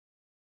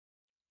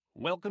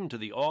Welcome to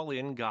the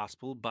All-In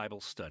Gospel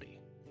Bible Study.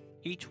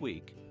 Each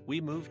week,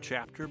 we move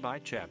chapter by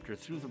chapter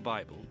through the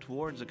Bible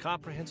towards a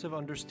comprehensive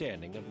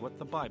understanding of what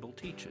the Bible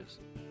teaches.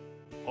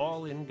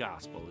 All-In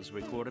Gospel is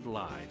recorded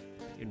live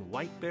in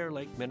White Bear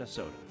Lake,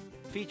 Minnesota,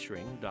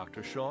 featuring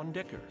Dr. Sean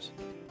Dickers.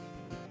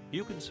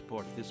 You can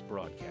support this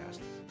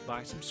broadcast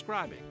by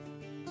subscribing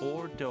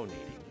or donating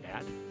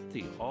at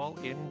the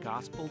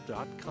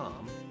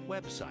allingospel.com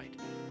website.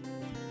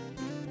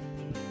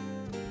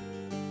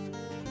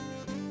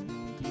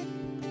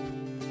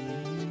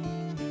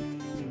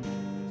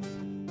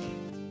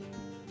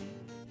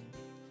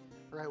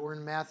 We're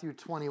in Matthew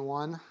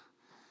 21.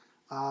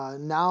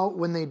 Now,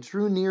 when they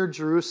drew near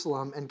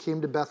Jerusalem and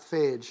came to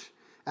Bethphage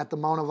at the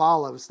Mount of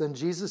Olives, then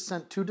Jesus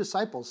sent two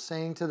disciples,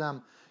 saying to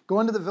them, "Go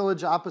into the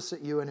village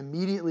opposite you, and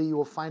immediately you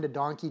will find a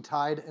donkey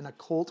tied and a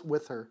colt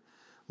with her.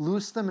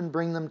 Loose them and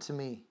bring them to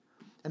me.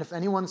 And if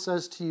anyone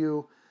says to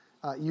you,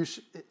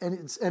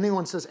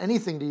 anyone says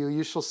anything to you,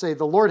 you shall say,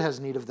 'The Lord has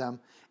need of them,'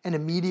 and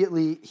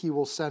immediately he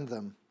will send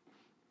them."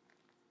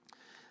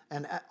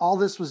 And all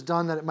this was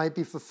done that it might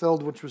be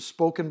fulfilled, which was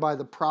spoken by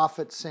the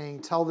prophet,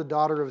 saying, "Tell the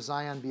daughter of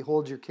Zion,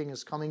 behold, your king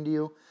is coming to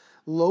you,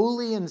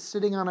 lowly and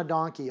sitting on a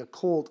donkey, a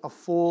colt, a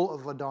foal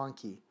of a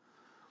donkey."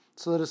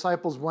 So the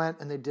disciples went,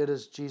 and they did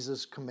as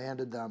Jesus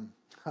commanded them.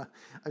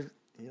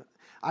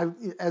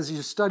 As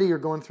you study, you're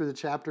going through the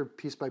chapter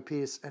piece by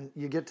piece, and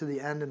you get to the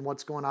end and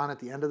what's going on at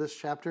the end of this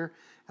chapter.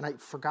 And I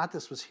forgot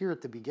this was here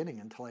at the beginning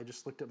until I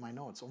just looked at my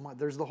notes.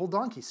 There's the whole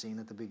donkey scene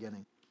at the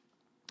beginning.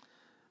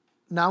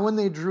 Now when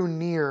they drew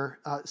near,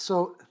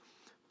 so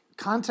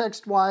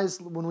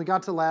context-wise, when we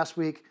got to last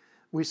week,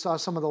 we saw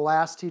some of the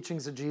last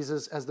teachings of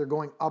Jesus as they're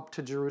going up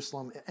to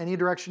Jerusalem. Any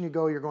direction you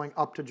go, you're going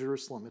up to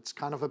Jerusalem. It's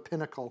kind of a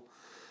pinnacle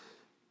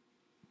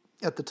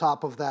at the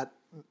top of that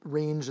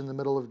range in the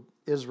middle of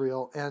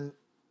Israel. And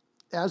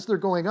as they're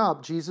going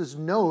up, Jesus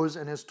knows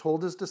and has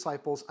told his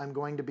disciples, "I'm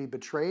going to be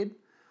betrayed.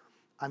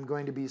 I'm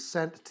going to be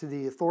sent to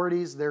the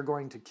authorities. They're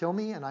going to kill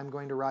me, and I'm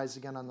going to rise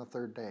again on the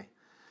third day."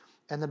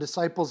 And the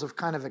disciples have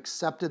kind of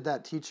accepted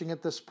that teaching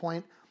at this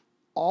point.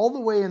 All the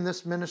way in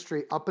this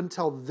ministry, up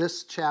until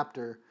this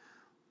chapter,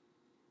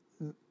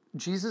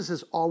 Jesus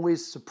has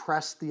always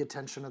suppressed the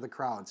attention of the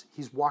crowds.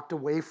 He's walked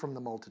away from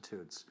the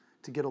multitudes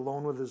to get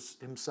alone with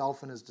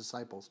himself and his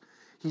disciples.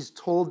 He's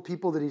told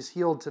people that he's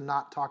healed to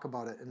not talk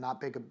about it and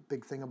not make a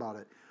big thing about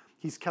it.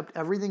 He's kept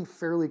everything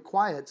fairly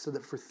quiet so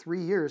that for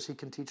 3 years he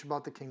can teach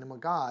about the kingdom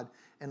of God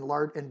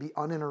and be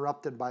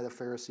uninterrupted by the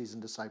Pharisees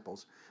and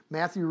disciples.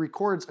 Matthew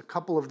records a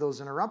couple of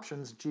those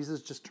interruptions.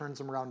 Jesus just turns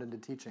them around into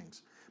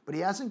teachings. But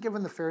he hasn't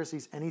given the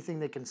Pharisees anything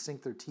they can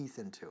sink their teeth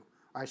into,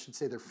 or I should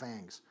say their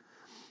fangs.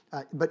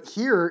 But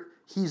here,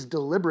 he's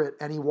deliberate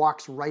and he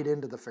walks right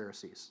into the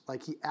Pharisees.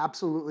 Like he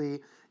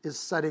absolutely is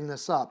setting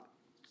this up.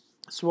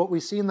 So what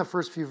we see in the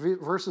first few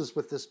verses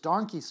with this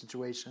donkey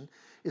situation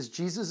is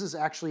Jesus is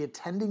actually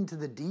attending to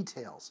the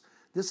details.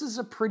 This is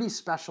a pretty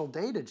special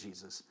day to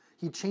Jesus.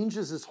 He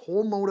changes his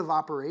whole mode of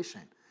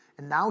operation.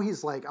 And now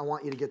he's like, "I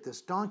want you to get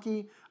this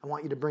donkey. I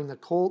want you to bring the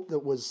colt that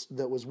was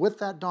with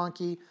that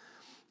donkey."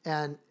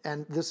 And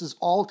this is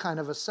all kind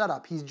of a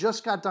setup. He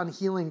just got done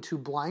healing to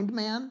blind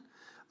man,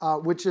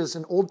 which is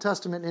an Old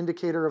Testament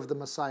indicator of the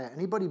Messiah.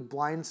 Anybody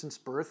blind since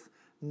birth,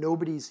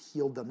 nobody's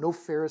healed them. No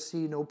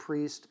Pharisee, no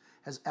priest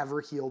has ever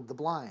healed the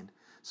blind.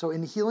 So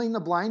in healing the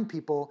blind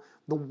people,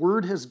 the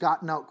word has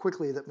gotten out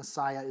quickly that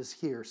Messiah is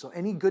here. So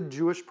any good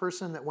Jewish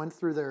person that went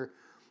through their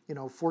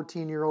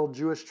 14-year-old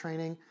Jewish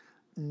training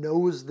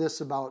knows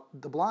this about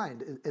the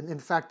blind. And in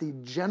fact, the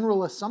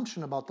general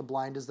assumption about the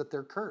blind is that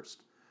they're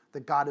cursed,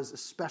 that God has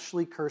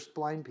especially cursed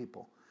blind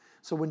people.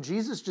 So when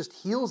Jesus just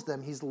heals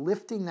them, he's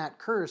lifting that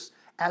curse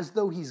as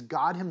though he's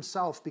God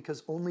himself,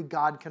 because only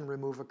God can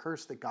remove a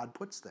curse that God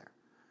puts there.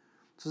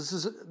 So this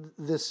is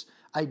this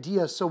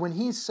idea. So when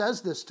he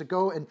says this to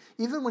go, and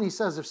even when he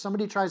says if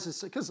somebody tries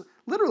to, because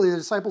literally the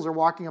disciples are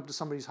walking up to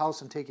somebody's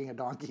house and taking a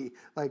donkey.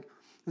 Like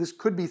this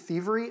could be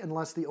thievery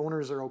unless the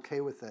owners are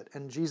okay with it.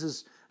 And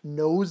Jesus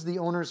knows the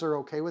owners are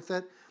okay with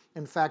it.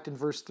 In fact, in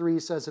verse 3 he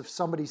says, if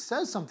somebody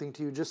says something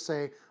to you, just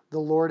say, "The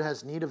Lord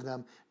has need of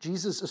them."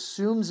 Jesus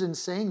assumes in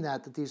saying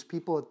that these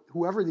people,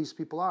 whoever these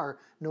people are,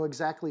 know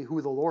exactly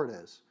who the Lord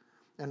is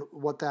and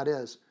what that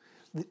is.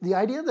 The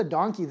idea of the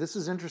donkey, this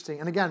is interesting.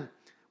 And again,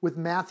 with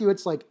Matthew,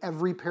 it's like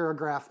every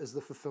paragraph is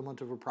the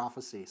fulfillment of a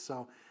prophecy.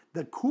 So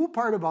the cool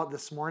part about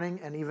this morning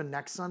and even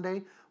next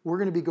Sunday, we're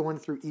going to be going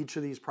through each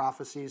of these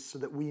prophecies so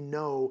that we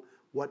know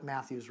what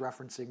Matthew's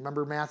referencing.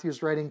 Remember,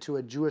 Matthew's writing to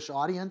a Jewish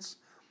audience.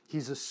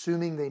 He's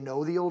assuming they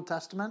know the Old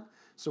Testament.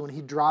 So when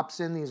he drops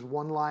in these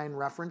one-line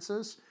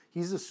references,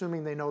 he's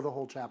assuming they know the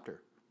whole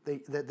chapter.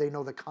 They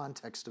know the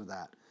context of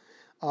that.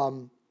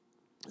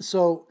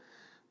 So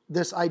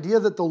this idea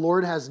that the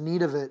Lord has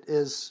need of it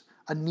is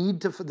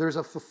there's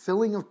a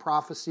fulfilling of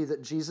prophecy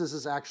that Jesus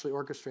is actually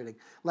orchestrating.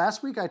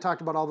 Last week I talked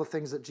about all the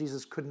things that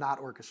Jesus could not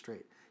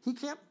orchestrate. He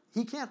can't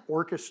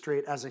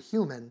orchestrate as a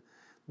human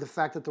the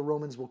fact that the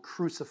Romans will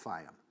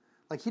crucify him.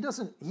 Like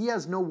he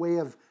has no way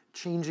of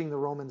changing the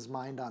Romans'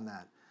 mind on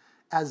that.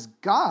 As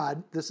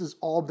God, this has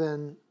all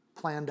been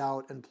planned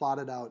out and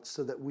plotted out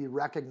so that we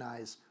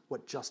recognize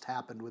what just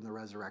happened when the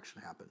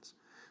resurrection happens.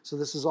 So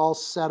this is all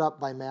set up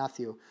by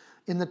Matthew.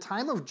 In the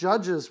time of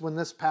Judges, when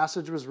this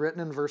passage was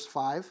written in verse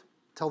 5,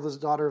 tell this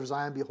daughter of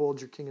Zion, behold,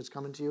 your king is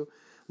coming to you,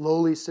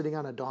 lowly sitting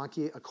on a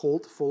donkey, a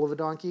colt full of a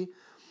donkey.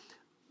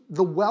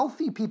 The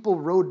wealthy people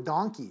rode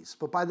donkeys,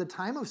 but by the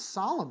time of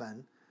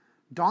Solomon,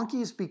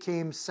 donkeys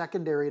became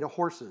secondary to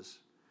horses.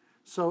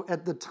 So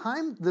at the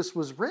time this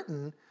was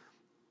written,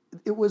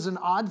 it was an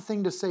odd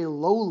thing to say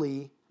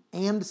lowly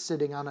and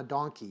sitting on a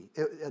donkey.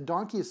 A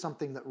donkey is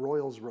something that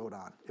royals rode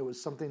on. It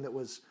was something that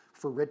was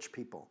for rich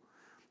people.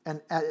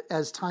 And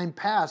as time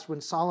passed, when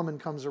Solomon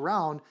comes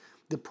around,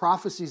 the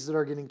prophecies that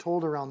are getting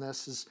told around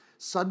this is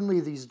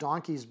suddenly these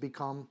donkeys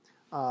become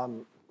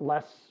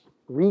less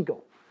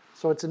regal.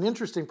 So it's an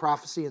interesting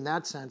prophecy in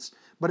that sense,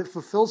 but it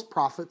fulfills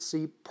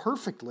prophecy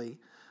perfectly.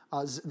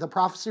 The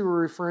prophecy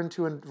we're referring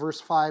to in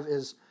verse 5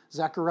 is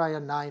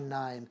Zechariah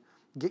 9:9.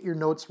 Get your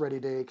notes ready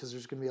today because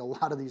there's going to be a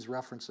lot of these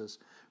references.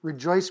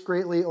 Rejoice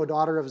greatly, O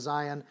daughter of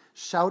Zion.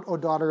 Shout, O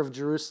daughter of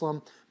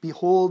Jerusalem.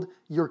 Behold,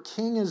 your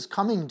king is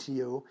coming to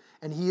you,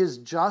 and he is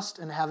just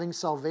and having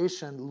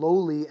salvation,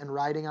 lowly and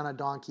riding on a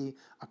donkey,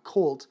 a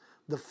colt,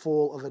 the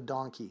foal of a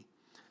donkey.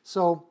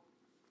 So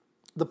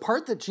the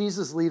part that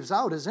Jesus leaves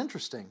out is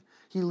interesting.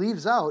 He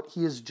leaves out,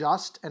 he is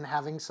just and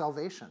having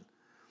salvation,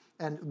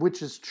 and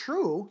which is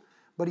true,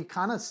 but he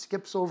kind of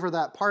skips over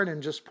that part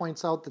and just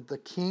points out that the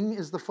king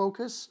is the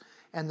focus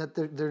and that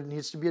there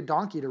needs to be a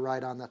donkey to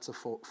ride on that's a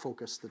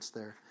focus that's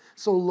there.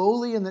 So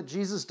lowly in that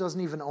Jesus doesn't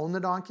even own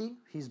the donkey.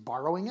 He's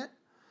borrowing it.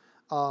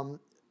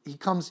 He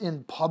comes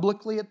in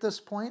publicly at this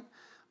point.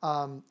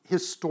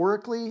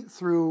 Historically,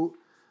 through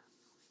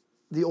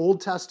the Old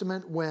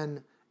Testament,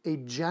 when a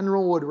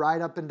general would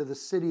ride up into the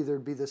city,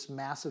 there'd be this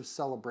massive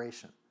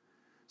celebration.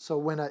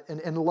 So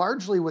and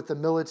largely with the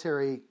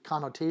military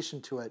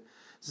connotation to it,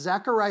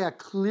 Zechariah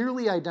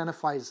clearly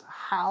identifies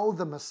how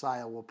the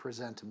Messiah will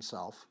present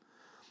himself.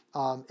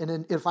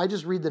 If I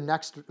just read the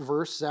next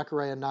verse,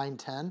 Zechariah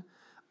 9:10,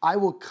 I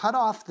will cut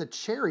off the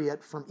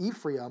chariot from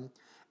Ephraim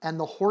and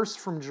the horse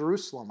from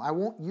Jerusalem. I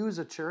won't use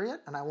a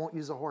chariot and I won't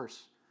use a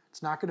horse.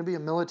 It's not going to be a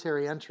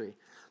military entry.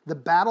 The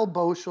battle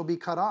bow shall be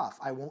cut off.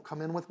 I won't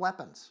come in with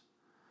weapons.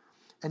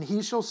 And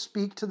he shall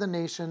speak to the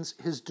nations.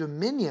 His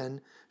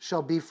dominion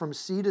shall be from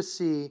sea to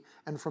sea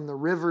and from the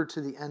river to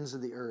the ends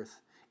of the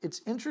earth.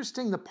 It's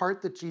interesting the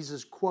part that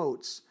Jesus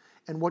quotes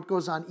and what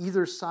goes on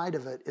either side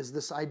of it is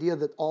this idea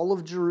that all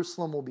of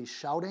Jerusalem will be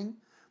shouting.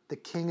 The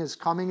king is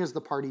coming, as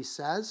the party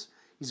says.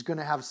 He's going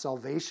to have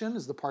salvation,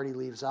 as the party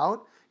leaves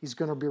out. He's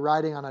going to be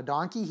riding on a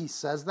donkey. He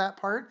says that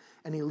part,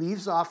 and he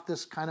leaves off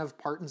this kind of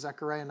part in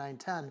Zechariah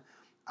 9:10.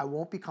 I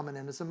won't be coming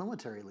in as a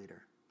military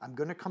leader. I'm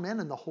going to come in,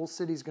 and the whole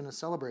city's going to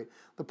celebrate.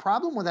 The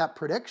problem with that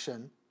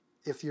prediction,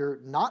 if you're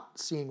not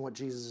seeing what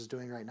Jesus is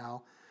doing right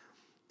now,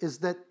 is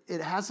that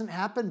it hasn't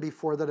happened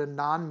before that a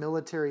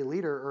non-military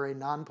leader or a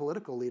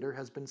non-political leader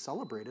has been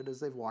celebrated as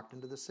they've walked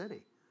into the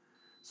city.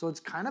 So it's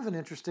kind of an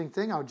interesting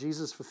thing how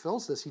Jesus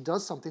fulfills this. He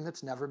does something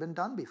that's never been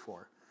done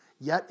before,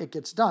 yet it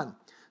gets done.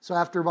 So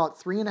after about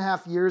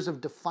 3.5 years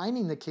of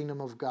defining the kingdom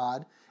of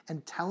God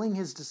and telling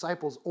his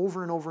disciples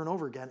over and over and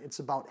over again, it's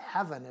about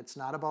heaven, it's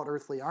not about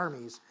earthly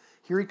armies.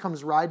 Here he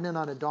comes riding in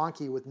on a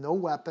donkey with no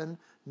weapon,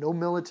 no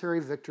military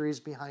victories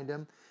behind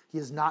him. He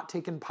has not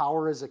taken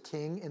power as a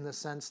king in the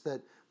sense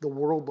that the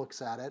world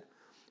looks at it.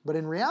 But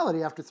in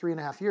reality, after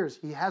 3.5 years,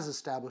 he has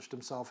established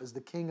himself as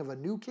the king of a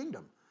new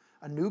kingdom,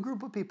 a new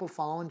group of people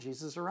following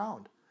Jesus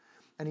around.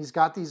 And he's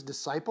got these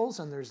disciples,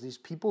 and there's these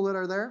people that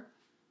are there.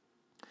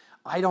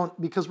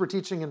 Because we're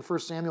teaching in 1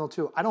 Samuel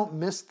 2, I don't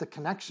miss the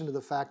connection to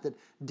the fact that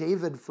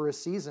David, for a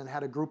season,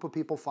 had a group of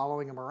people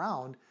following him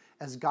around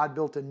as God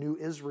built a new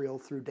Israel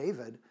through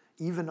David,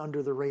 even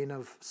under the reign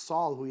of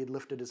Saul, who he had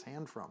lifted his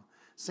hand from.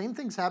 Same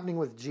thing's happening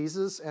with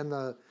Jesus and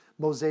the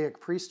Mosaic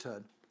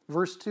priesthood.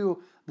 Verse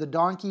 2, the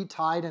donkey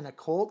tied in a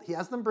colt. He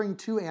has them bring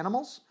 2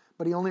 animals,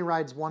 but he only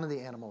rides one of the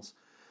animals.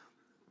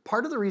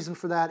 Part of the reason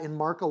for that in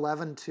Mark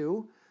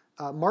 11:2,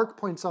 Mark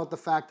points out the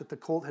fact that the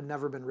colt had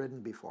never been ridden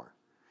before.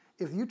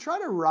 If you try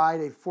to ride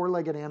a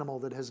 4-legged animal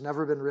that has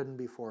never been ridden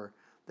before,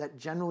 that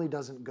generally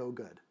doesn't go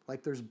good.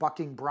 Like there's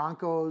bucking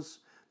broncos,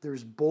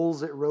 there's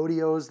bulls at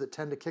rodeos that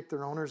tend to kick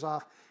their owners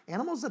off.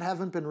 Animals that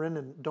haven't been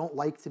ridden don't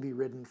like to be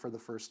ridden for the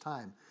first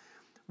time.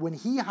 When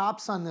he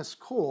hops on this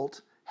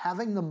colt,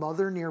 having the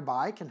mother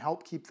nearby can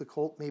help keep the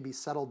colt maybe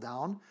settled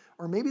down,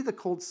 or maybe the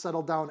colt's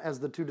settled down as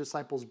the 2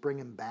 disciples bring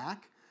him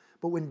back.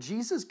 But when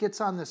Jesus gets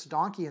on this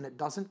donkey and it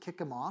doesn't kick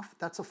him off,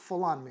 that's a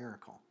full-on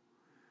miracle.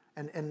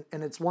 And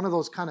it's one of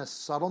those kind of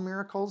subtle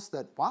miracles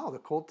that, wow, the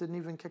colt didn't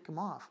even kick him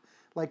off.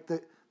 Like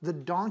the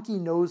donkey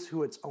knows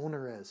who its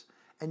owner is.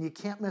 And you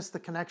can't miss the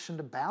connection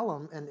to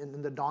Balaam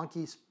and the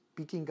donkey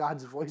speaking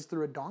God's voice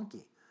through a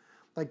donkey.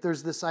 Like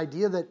there's this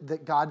idea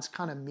that God's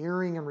kind of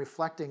mirroring and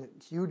reflecting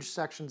huge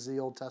sections of the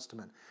Old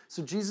Testament.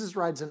 So Jesus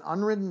rides an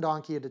unridden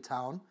donkey into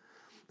town.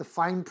 The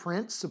fine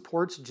print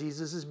supports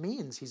Jesus'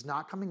 means. He's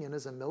not coming in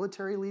as a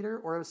military leader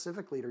or a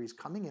civic leader. He's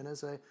coming in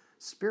as a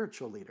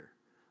spiritual leader.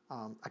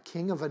 a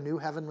king of a new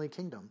heavenly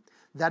kingdom,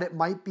 that it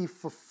might be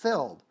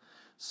fulfilled.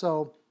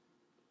 So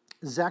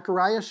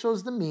Zechariah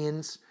shows the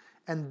means,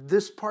 and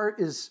this part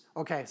is,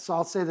 okay, so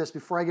I'll say this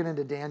before I get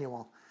into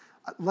Daniel.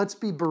 Let's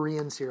be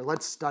Bereans here.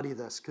 Let's study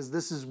this, because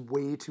this is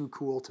way too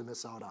cool to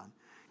miss out on.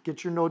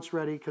 Get your notes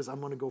ready, because I'm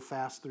going to go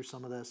fast through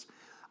some of this.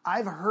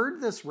 I've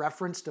heard this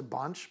referenced a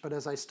bunch, but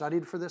as I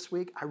studied for this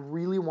week, I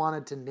really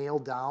wanted to nail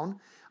down.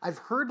 I've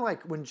heard,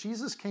 like, when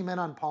Jesus came in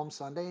on Palm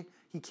Sunday,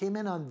 he came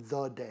in on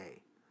the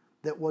day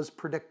that was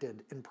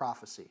predicted in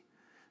prophecy.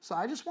 So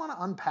I just want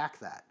to unpack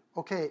that.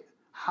 Okay,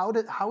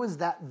 how is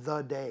that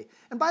the day?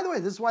 And by the way,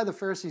 this is why the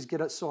Pharisees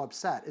get so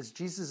upset, is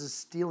Jesus is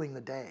stealing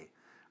the day,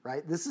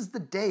 right? This is the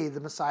day the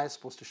Messiah is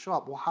supposed to show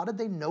up. Well, how did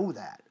they know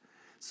that?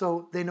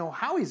 So they know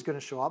how he's going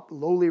to show up,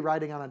 lowly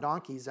riding on a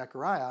donkey,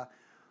 Zechariah,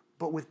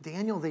 but with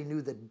Daniel, they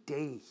knew the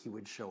day he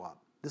would show up.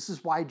 This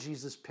is why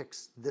Jesus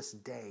picks this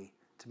day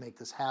to make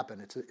this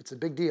happen. It's a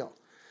big deal.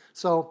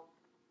 So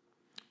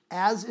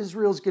as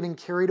Israel's getting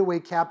carried away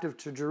captive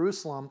to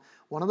Jerusalem,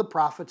 one of the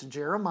prophets,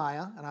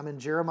 Jeremiah, and I'm in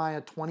Jeremiah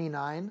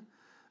 29,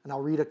 and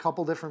I'll read a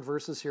couple different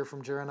verses here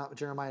from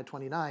Jeremiah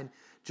 29.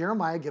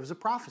 Jeremiah gives a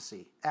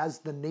prophecy. As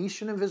the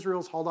nation of Israel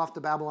is hauled off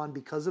to Babylon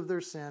because of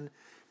their sin,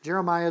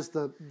 Jeremiah is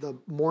the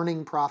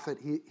mourning prophet.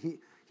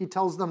 He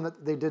tells them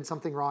that they did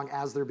something wrong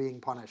as they're being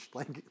punished.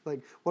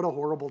 Like what a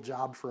horrible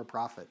job for a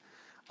prophet.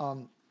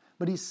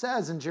 But he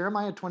says in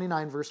Jeremiah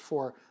 29, verse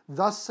 4,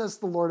 "Thus says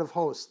the Lord of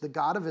hosts, the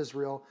God of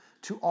Israel,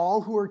 to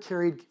all who are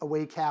carried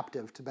away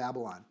captive to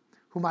Babylon,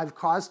 whom I've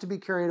caused to be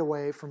carried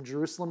away from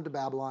Jerusalem to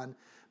Babylon,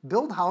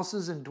 build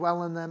houses and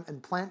dwell in them,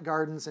 and plant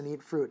gardens and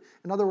eat fruit."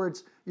 In other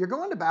words, you're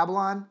going to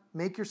Babylon,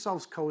 make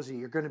yourselves cozy.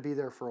 You're going to be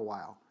there for a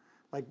while.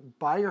 Like,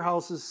 buy your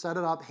houses, set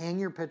it up, hang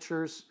your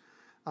pictures,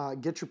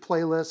 get your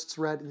playlists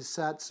ready and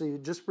set, so you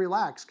just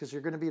relax, because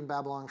you're going to be in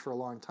Babylon for a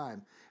long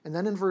time. And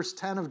then in verse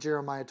 10 of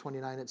Jeremiah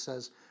 29, it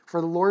says,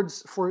 For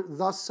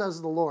thus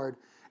says the Lord,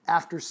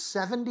 after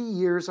 70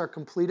 years are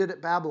completed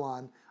at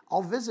Babylon,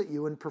 I'll visit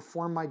you and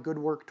perform my good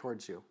work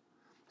towards you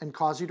and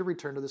cause you to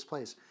return to this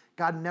place.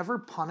 God never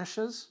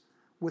punishes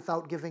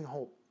without giving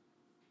hope.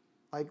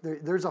 Like,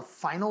 there's a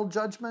final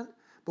judgment,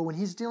 but when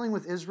he's dealing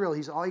with Israel,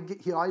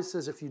 he always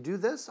says, if you do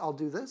this, I'll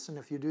do this, and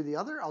if you do the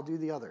other, I'll do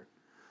the other.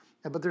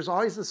 But there's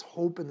always this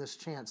hope and this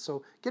chance.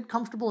 So get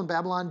comfortable in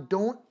Babylon.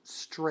 Don't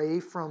stray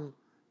from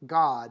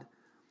God.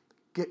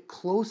 Get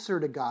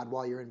closer to God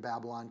while you're in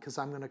Babylon, because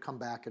I'm going to come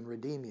back and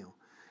redeem you.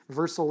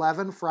 Verse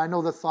 11, "For I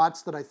know the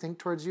thoughts that I think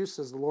towards you,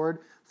 says the Lord,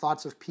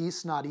 thoughts of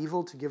peace, not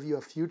evil, to give you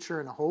a future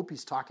and a hope."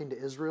 He's talking to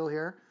Israel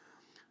here.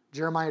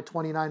 Jeremiah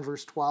 29,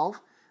 verse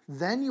 12,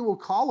 "Then you will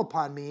call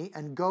upon me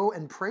and go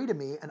and pray to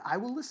me, and I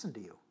will listen to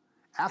you."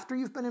 After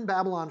you've been in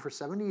Babylon for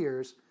 70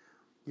 years,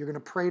 you're going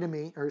to pray to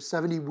me, or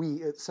 70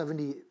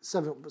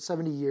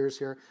 years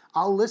here.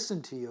 I'll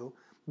listen to you,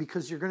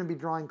 because you're going to be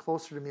drawing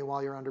closer to me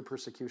while you're under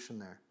persecution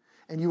there.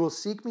 "And you will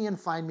seek me and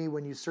find me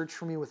when you search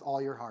for me with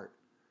all your heart."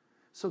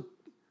 So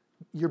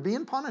you're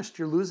being punished.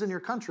 You're losing your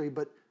country,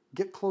 but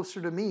get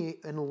closer to me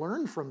and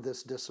learn from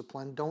this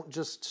discipline. Don't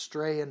just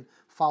stray and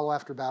follow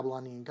after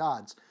Babylonian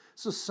gods.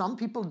 So some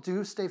people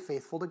do stay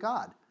faithful to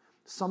God.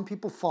 Some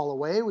people fall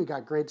away. We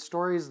got great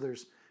stories.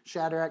 There's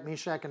Shadrach,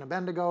 Meshach, and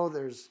Abednego.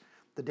 There's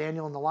the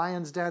Daniel in the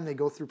lion's den. They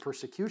go through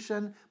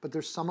persecution, but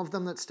there's some of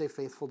them that stay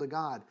faithful to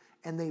God.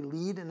 And they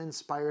lead and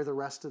inspire the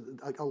rest of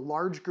a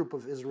large group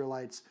of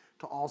Israelites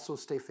to also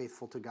stay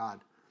faithful to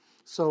God.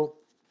 So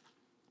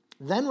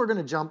then we're going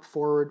to jump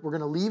forward. We're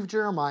going to leave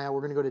Jeremiah. We're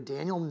going to go to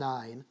Daniel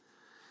 9.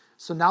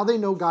 So now they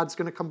know God's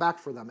going to come back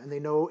for them, and they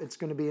know it's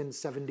going to be in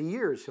 70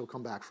 years he'll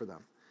come back for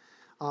them.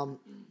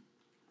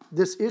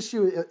 This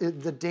issue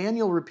that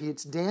Daniel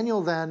repeats,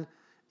 Daniel then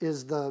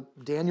is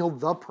Daniel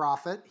the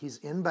prophet. He's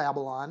in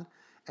Babylon,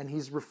 and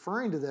he's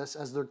referring to this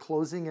as they're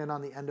closing in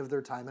on the end of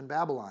their time in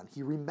Babylon.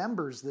 He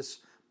remembers this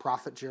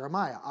prophet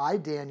Jeremiah. I,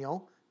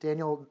 Daniel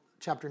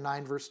chapter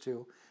 9, verse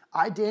 2,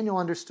 "I, Daniel,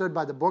 understood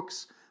by the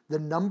books the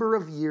number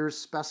of years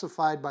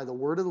specified by the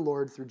word of the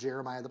Lord through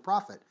Jeremiah the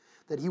prophet,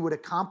 that he would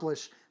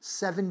accomplish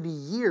 70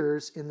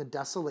 years in the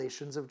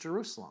desolations of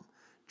Jerusalem."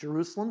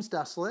 Jerusalem's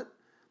desolate.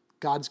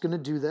 God's going to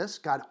do this.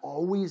 God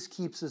always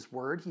keeps his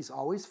word. He's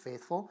always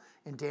faithful.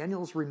 And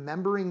Daniel's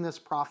remembering this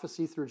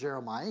prophecy through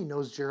Jeremiah. He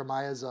knows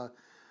Jeremiah is a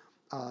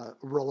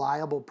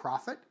reliable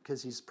prophet,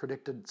 because he's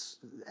predicted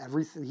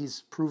everything.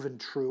 He's proven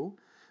true.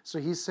 So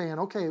he's saying,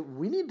 okay,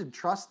 we need to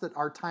trust that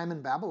our time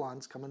in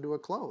Babylon's coming to a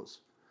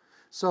close.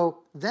 So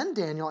then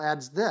Daniel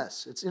adds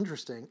this. It's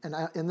interesting.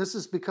 And this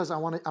is because I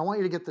want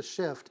you to get the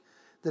shift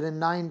that in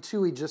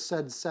 9:2 he just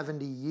said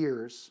 70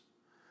 years.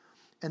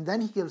 And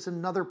then he gives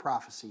another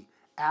prophecy.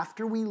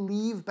 After we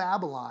leave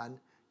Babylon,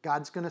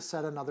 God's going to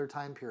set another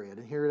time period.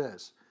 And here it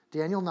is.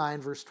 Daniel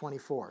 9, verse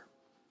 24.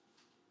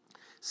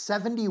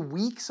 70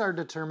 weeks are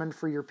determined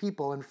for your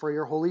people and for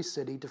your holy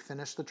city to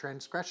finish the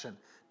transgression,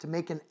 to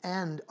make an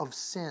end of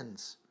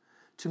sins,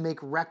 to make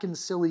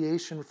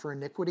reconciliation for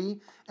iniquity,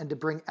 and to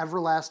bring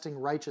everlasting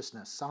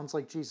righteousness. Sounds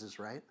like Jesus,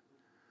 right?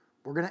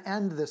 We're going to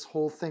end this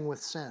whole thing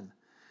with sin.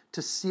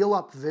 To seal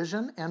up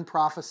vision and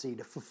prophecy,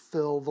 to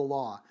fulfill the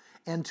law,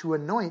 and to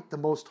anoint the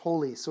most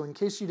holy. So in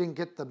case you didn't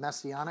get the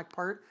messianic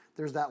part,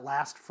 there's that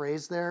last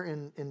phrase there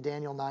in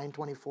Daniel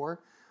 9:24.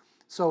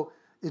 So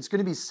it's going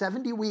to be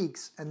 70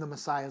 weeks and the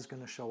Messiah is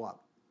going to show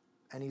up.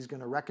 And he's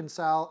going to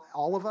reconcile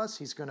all of us.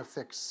 He's going to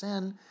fix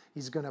sin.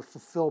 He's going to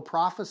fulfill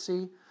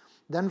prophecy.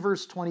 Then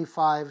verse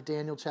 25,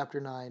 Daniel chapter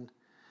 9.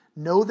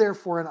 Know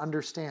therefore and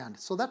understand.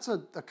 So that's a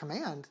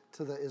command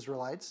to the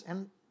Israelites,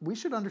 and we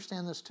should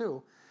understand this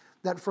too,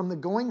 that from the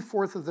going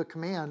forth of the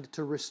command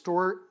to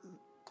restore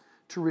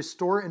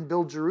and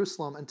build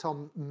Jerusalem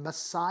until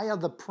Messiah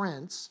the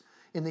Prince,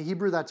 in the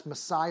Hebrew that's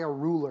Messiah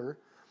ruler,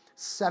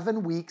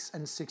 7 weeks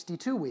and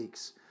 62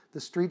 weeks. The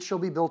street shall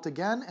be built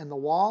again, and the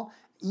wall,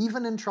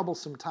 even in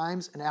troublesome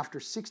times, and after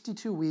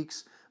 62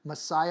 weeks,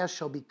 Messiah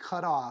shall be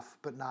cut off,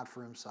 but not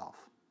for himself.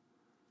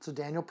 So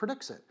Daniel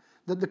predicts it.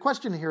 The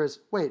question here is,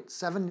 wait,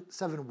 seven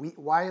weeks?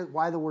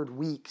 Why the word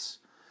weeks?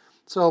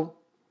 So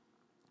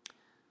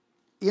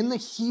in the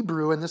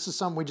Hebrew, and this is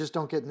something we just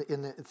don't get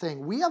in the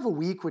thing, we have a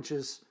week which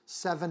is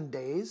 7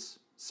 days.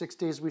 6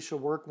 days we shall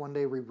work, 1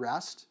 day we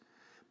rest.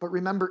 But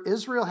remember,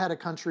 Israel had a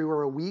country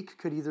where a week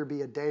could either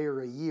be a day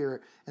or a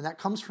year, and that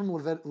comes from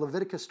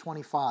Leviticus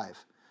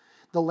 25.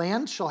 The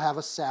land shall have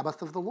a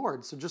Sabbath of the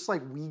Lord. So just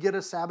like we get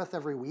a Sabbath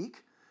every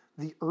week,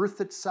 the earth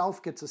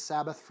itself gets a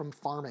Sabbath from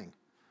farming.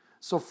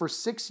 So for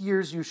 6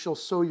 years you shall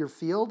sow your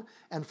field,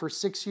 and for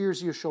 6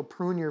 years you shall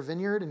prune your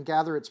vineyard and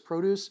gather its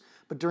produce.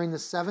 But during the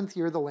 7th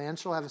year the land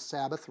shall have a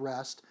Sabbath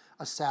rest,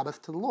 a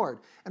Sabbath to the Lord.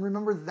 And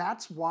remember,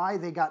 that's why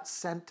they got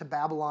sent to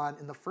Babylon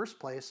in the first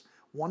place.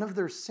 One of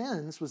their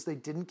sins was they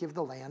didn't give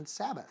the land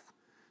Sabbath.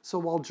 So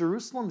while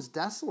Jerusalem's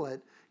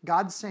desolate,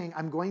 God's saying,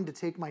 I'm going to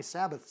take my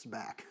Sabbaths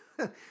back.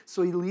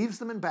 So he leaves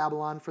them in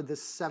Babylon for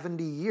this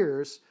 70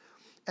 years,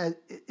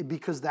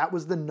 because that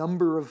was the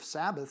number of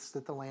Sabbaths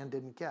that the land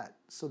didn't get.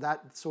 So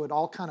it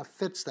all kind of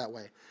fits that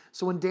way.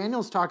 So when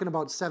Daniel's talking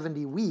about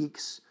 70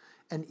 weeks,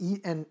 and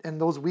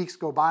those weeks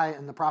go by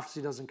and the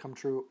prophecy doesn't come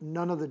true,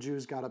 none of the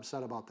Jews got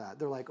upset about that.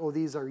 They're like, oh,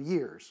 these are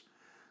years.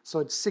 So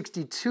it's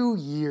 62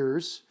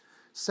 years,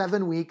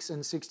 7 weeks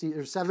and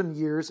 7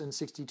 years and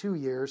 62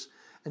 years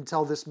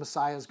until this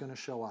Messiah is going to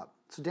show up.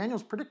 So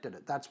Daniel's predicted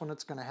it. That's when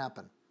it's going to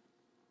happen.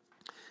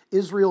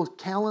 Israel's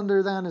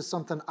calendar then is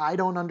something I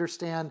don't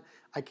understand.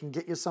 I can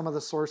get you some of the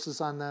sources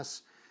on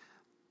this.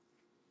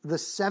 The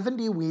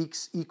 70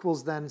 weeks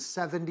equals then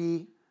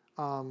 70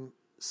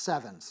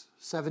 sevens,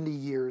 70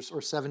 years or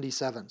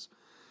 77s.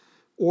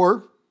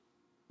 Or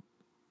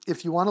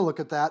if you want to look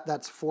at that,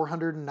 that's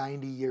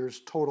 490 years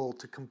total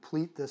to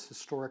complete this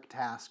historic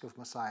task of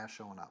Messiah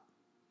showing up.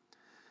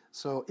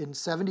 So in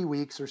 70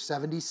 weeks or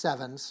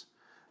 77s,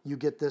 you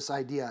get this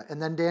idea. And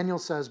then Daniel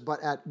says,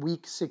 but at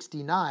week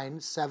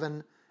 69,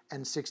 7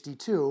 and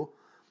 62,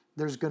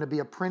 there's going to be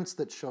a prince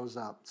that shows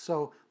up.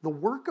 So the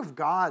work of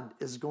God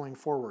is going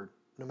forward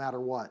no matter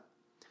what.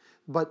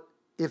 But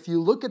if you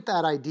look at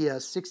that idea,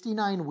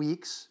 69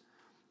 weeks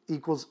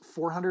equals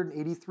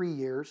 483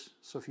 years.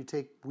 So if you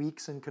take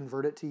weeks and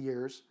convert it to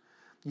years,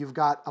 you've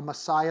got a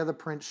Messiah the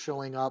Prince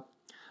showing up.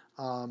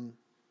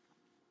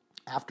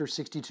 After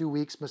 62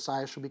 weeks,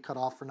 Messiah shall be cut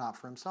off for not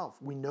for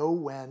himself. We know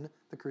when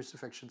the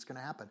crucifixion is going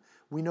to happen.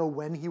 We know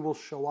when he will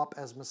show up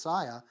as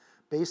Messiah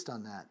based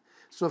on that.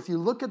 So if you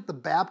look at the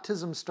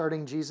baptism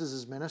starting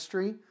Jesus'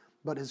 ministry,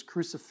 but his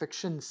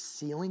crucifixion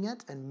sealing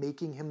it and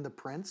making him the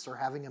prince or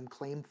having him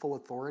claim full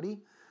authority,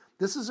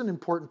 this is an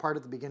important part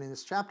at the beginning of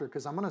this chapter,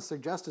 because I'm going to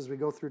suggest as we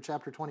go through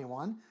chapter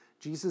 21,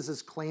 Jesus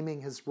is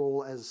claiming his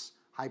role as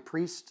high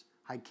priest,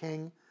 high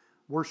king,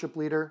 worship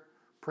leader,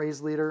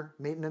 praise leader,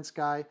 maintenance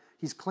guy.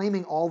 He's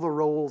claiming all the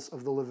roles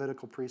of the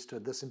Levitical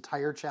priesthood. This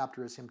entire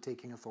chapter is him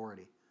taking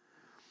authority.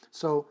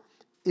 So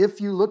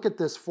if you look at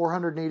this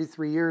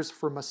 483 years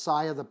for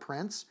Messiah the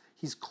Prince,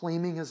 he's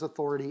claiming his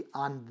authority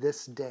on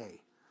this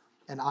day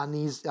and on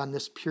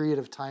this period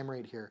of time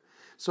right here.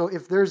 So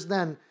if there's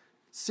then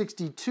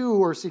 62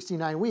 or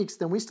 69 weeks,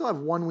 then we still have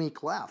 1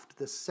 week left,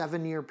 this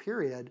 7-year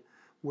period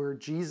where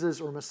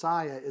Jesus or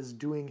Messiah is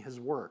doing his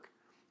work.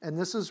 And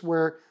this is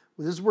where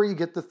you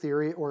get the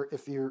theory, or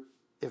if you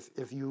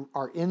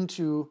are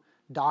into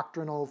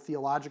doctrinal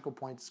theological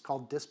points, it's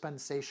called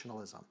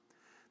dispensationalism.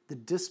 The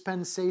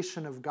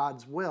dispensation of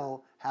God's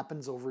will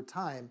happens over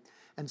time.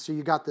 And so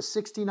you got the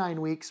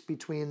 69 weeks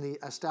between the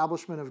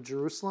establishment of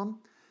Jerusalem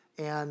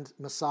and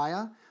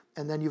Messiah,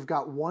 and then you've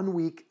got 1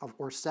 week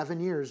or 7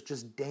 years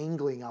just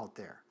dangling out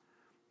there.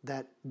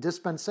 That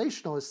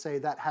dispensationalists say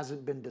that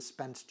hasn't been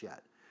dispensed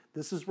yet.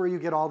 This is where you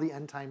get all the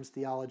end times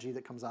theology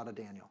that comes out of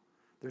Daniel.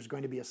 There's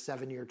going to be a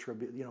 7-year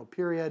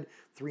period,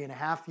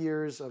 3.5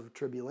 years of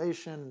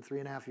tribulation, and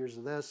 3.5 years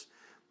of this.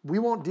 We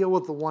won't deal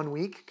with the 1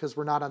 week because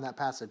we're not on that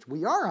passage.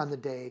 We are on the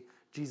day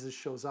Jesus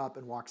shows up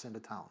and walks into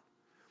town.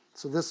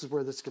 So this is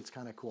where this gets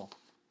kind of cool.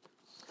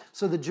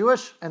 So the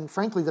Jewish and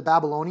frankly the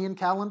Babylonian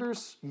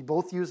calendars, you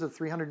both use a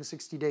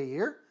 360-day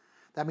year.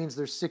 That means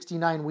there's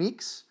 69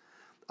 weeks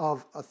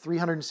of a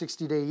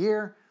 360-day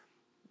year.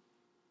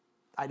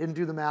 I didn't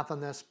do the math on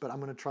this, but I'm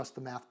going to trust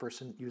the math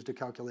person used a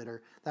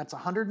calculator. That's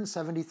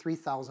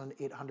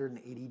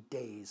 173,880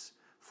 days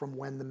from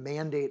when the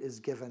mandate is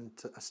given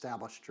to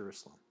establish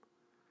Jerusalem.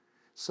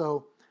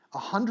 So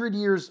 100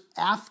 years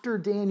after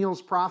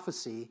Daniel's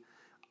prophecy,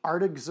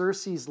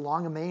 Artaxerxes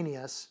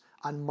Longimanus,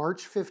 on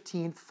March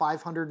 15th,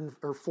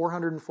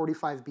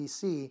 445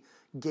 BC,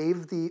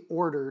 gave the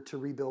order to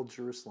rebuild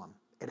Jerusalem.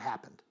 It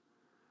happened.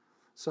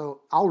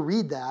 So I'll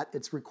read that.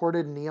 It's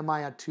recorded in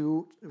Nehemiah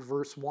 2,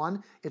 verse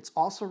 1. It's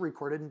also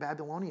recorded in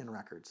Babylonian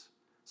records.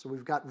 So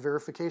we've got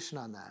verification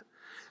on that.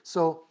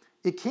 So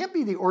it can't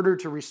be the order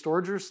to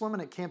restore Jerusalem,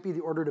 and it can't be the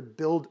order to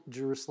build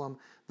Jerusalem.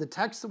 The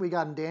text that we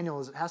got in Daniel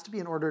is it has to be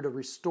an order to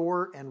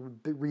restore and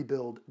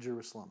rebuild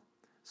Jerusalem.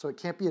 So it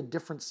can't be a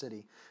different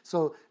city.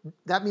 So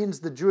that means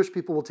the Jewish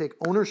people will take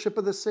ownership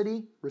of the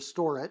city,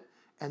 restore it,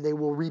 and they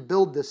will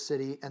rebuild this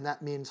city, and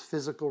that means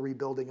physical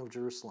rebuilding of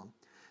Jerusalem.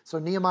 So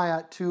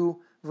Nehemiah 2,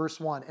 verse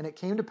 1, and it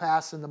came to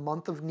pass in the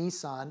month of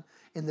Nisan,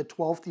 in the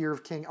 12th year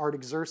of King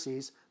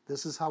Artaxerxes,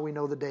 this is how we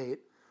know the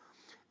date,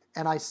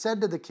 and I said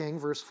to the king,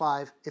 verse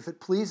 5, if it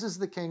pleases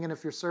the king and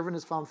if your servant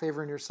has found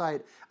favor in your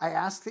sight, I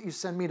ask that you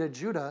send me to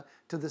Judah,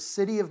 to the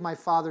city of my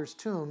father's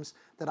tombs,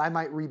 that I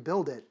might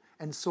rebuild it.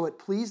 And so it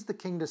pleased the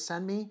king to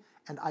send me,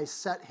 and I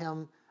set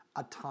him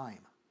a time.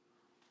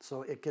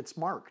 So it gets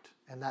marked,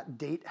 and that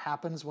date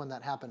happens when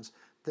that happens.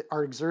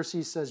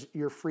 Artaxerxes says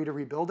you're free to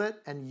rebuild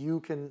it, and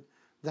you can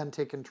then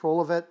take control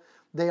of it.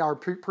 They are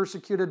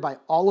persecuted by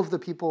all of the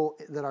people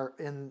that are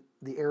in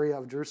the area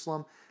of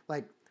Jerusalem.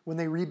 Like when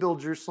they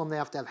rebuild Jerusalem, they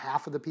have to have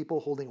half of the people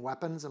holding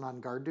weapons and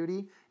on guard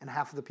duty, and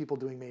half of the people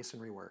doing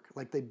masonry work.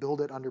 Like they build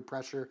it under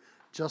pressure,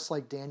 just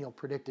like Daniel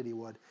predicted he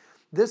would.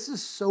 This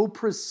is so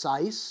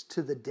precise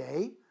to the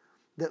day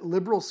that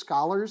liberal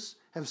scholars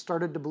have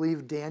started to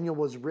believe Daniel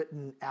was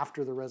written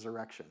after the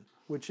resurrection,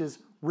 which is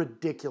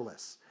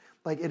ridiculous.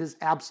 Like it is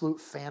absolute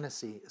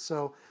fantasy.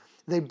 So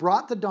they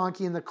brought the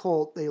donkey and the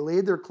colt, they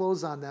laid their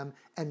clothes on them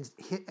and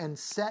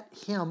set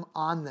him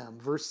on them.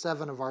 Verse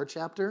 7 of our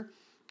chapter.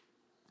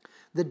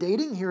 The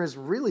dating here is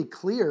really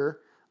clear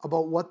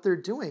about what they're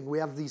doing. We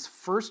have these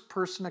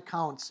first-person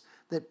accounts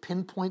that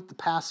pinpoint the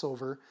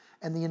Passover,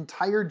 and the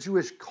entire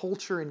Jewish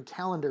culture and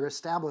calendar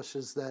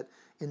establishes that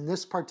in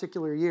this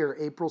particular year,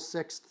 April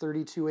 6th,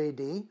 32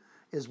 AD,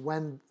 is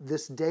when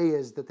this day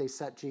is that they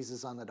set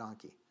Jesus on the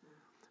donkey.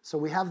 So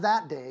we have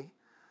that day.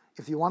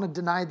 If you want to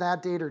deny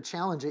that date or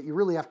challenge it, you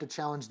really have to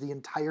challenge the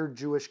entire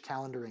Jewish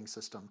calendaring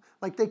system.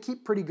 Like they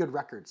keep pretty good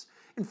records.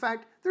 In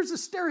fact, there's a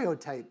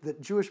stereotype that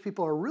Jewish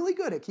people are really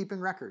good at keeping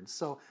records.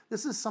 So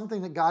this is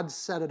something that God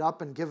set it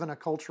up and given a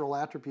cultural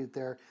attribute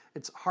there.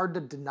 It's hard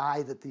to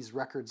deny that these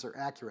records are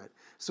accurate.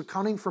 So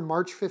counting from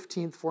March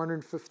 15th,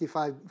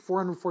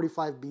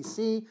 445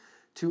 BC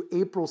to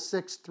April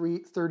 6th,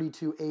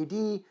 332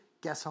 AD,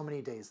 guess how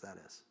many days that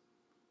is?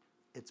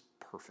 It's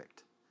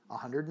perfect.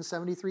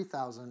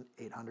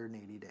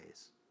 173,880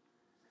 days.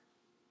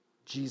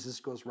 Jesus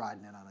goes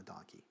riding in on a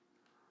donkey.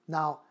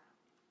 Now,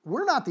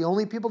 we're not the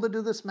only people to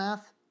do this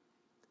math.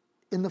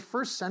 In the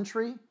first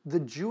century, the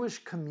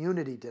Jewish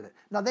community did it.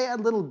 Now, they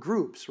had little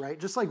groups, right?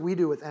 Just like we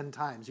do with end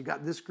times. You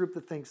got this group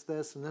that thinks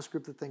this and this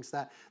group that thinks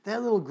that. They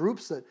had little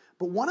groups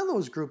but one of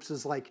those groups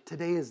is like,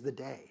 today is the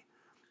day.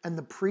 And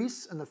the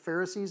priests and the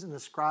Pharisees and the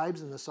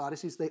scribes and the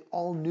Sadducees, they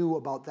all knew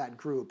about that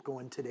group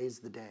going, today's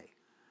the day.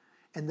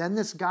 And then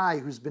this guy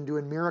who's been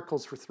doing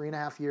miracles for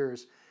 3.5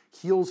 years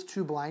heals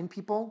 2 blind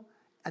people,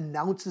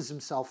 announces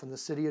himself in the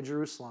city of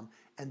Jerusalem,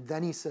 and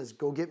then he says,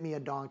 go get me a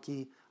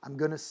donkey. I'm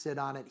going to sit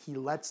on it. He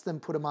lets them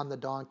put him on the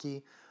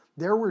donkey.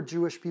 There were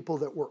Jewish people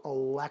that were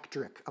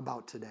electric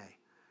about today,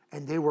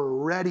 and they were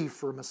ready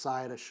for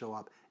Messiah to show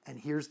up. And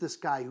here's this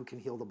guy who can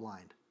heal the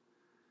blind.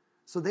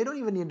 So they don't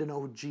even need to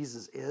know who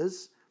Jesus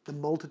is. The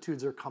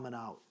multitudes are coming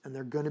out, and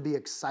they're going to be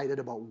excited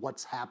about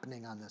what's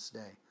happening on this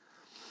day.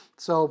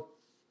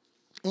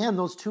 And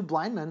those 2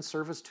 blind men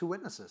serve as 2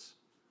 witnesses.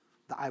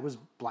 I was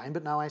blind,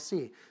 but now I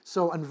see.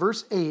 So in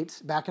verse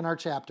 8, back in our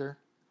chapter,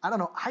 I don't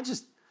know,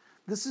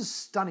 this is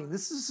stunning.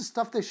 This is the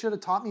stuff they should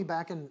have taught me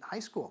back in high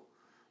school.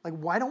 Like,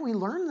 why don't we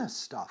learn this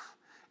stuff?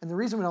 And the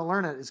reason we don't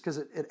learn it is because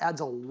it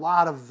adds a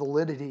lot of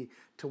validity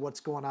to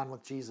what's going on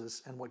with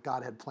Jesus and what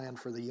God had planned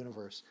for the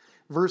universe.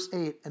 Verse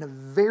 8, and a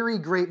very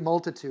great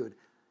multitude.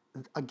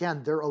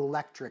 Again, they're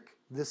electric.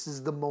 This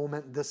is the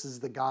moment. This is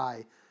the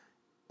guy.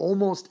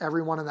 Almost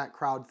everyone in that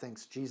crowd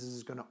thinks Jesus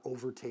is going to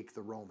overtake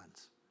the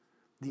Romans.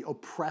 The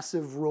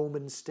oppressive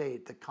Roman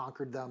state that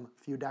conquered them a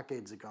few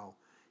decades ago,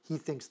 he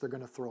thinks they're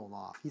going to throw him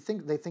off.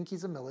 They think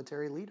he's a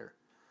military leader.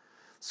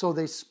 So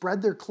they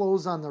spread their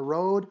clothes on the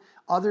road.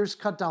 Others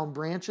cut down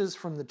branches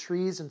from the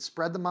trees and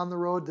spread them on the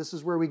road. This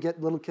is where we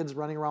get little kids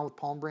running around with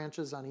palm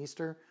branches on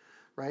Easter,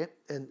 right?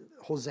 And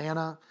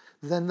Hosanna.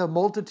 Then the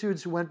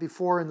multitudes who went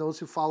before and those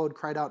who followed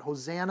cried out,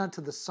 Hosanna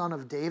to the Son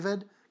of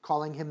David,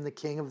 calling him the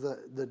King of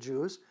the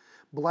Jews.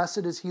 Blessed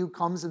is he who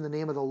comes in the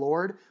name of the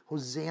Lord.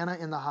 Hosanna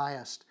in the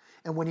highest.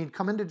 And when he'd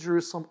come into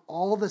Jerusalem,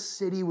 all the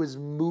city was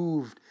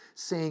moved,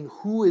 saying,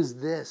 who is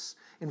this?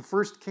 In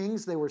 1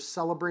 Kings, they were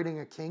celebrating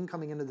a king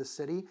coming into the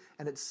city,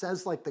 and it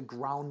says like the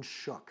ground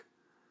shook,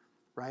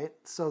 right?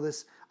 So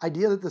this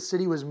idea that the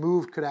city was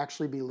moved could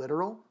actually be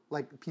literal.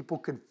 like people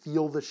could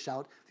feel the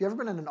shout. Have you ever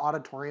been in an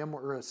auditorium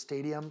or a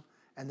stadium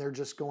and they're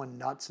just going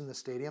nuts in the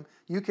stadium?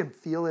 You can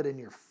feel it in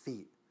your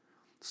feet.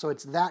 So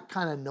it's that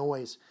kind of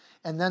noise.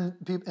 And then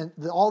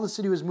all the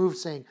city was moved,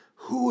 saying,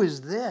 "Who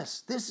is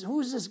this?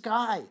 Who's this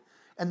guy?"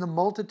 And the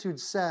multitude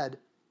said,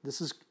 this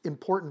is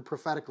important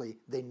prophetically,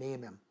 they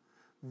name him.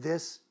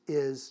 This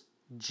is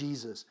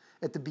Jesus.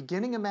 At the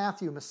beginning of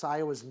Matthew,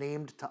 Messiah was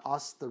named to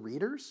us, the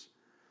readers,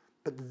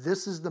 but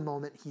this is the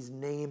moment he's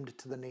named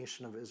to the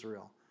nation of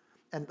Israel.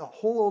 And the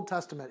whole Old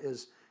Testament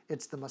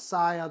it's the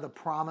Messiah, the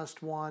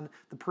promised one,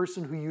 the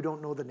person who you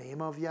don't know the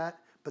name of yet,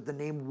 but the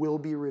name will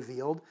be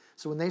revealed.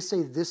 So when they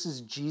say this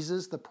is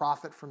Jesus, the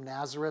prophet from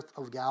Nazareth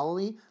of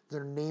Galilee,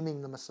 they're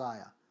naming the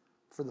Messiah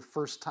for the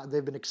first time.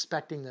 They've been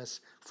expecting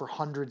this for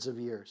hundreds of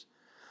years.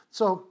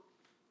 So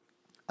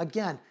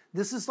again,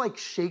 this is like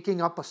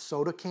shaking up a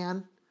soda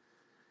can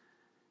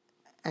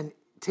and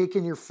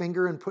taking your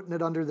finger and putting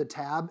it under the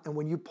tab. And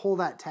when you pull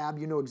that tab,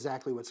 you know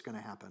exactly what's going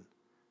to happen,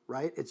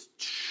 right? It's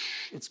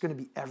going to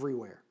be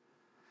everywhere.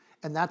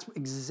 And that's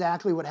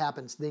exactly what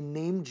happens. They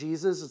name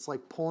Jesus. It's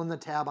like pulling the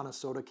tab on a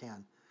soda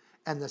can.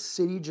 And the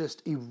city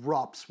just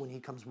erupts when he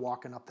comes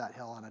walking up that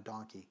hill on a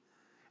donkey.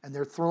 And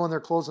they're throwing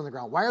their clothes on the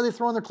ground. Why are they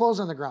throwing their clothes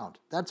on the ground?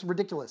 That's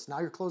ridiculous. Now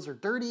your clothes are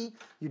dirty.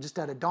 You just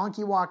had a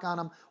donkey walk on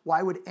them.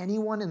 Why would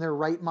anyone in their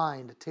right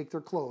mind take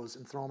their clothes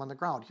and throw them on the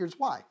ground? Here's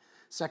why.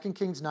 2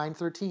 Kings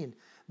 9:13.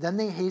 Then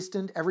they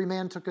hastened, every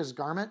man took his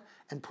garment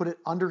and put it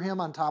under him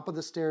on top of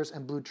the stairs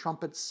and blew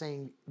trumpets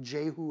saying,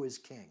 Jehu is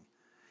king.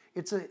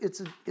 It's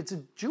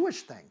a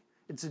Jewish thing.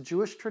 It's a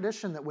Jewish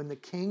tradition that when the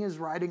king is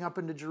riding up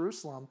into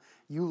Jerusalem,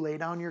 you lay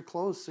down your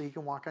clothes so you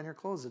can walk on your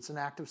clothes. It's an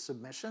act of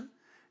submission.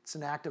 It's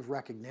an act of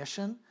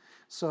recognition.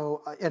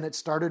 So, and it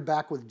started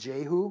back with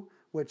Jehu,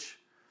 which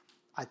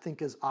I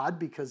think is odd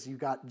because you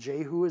got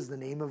Jehu as the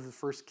name of the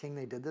first king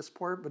they did this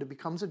for, but it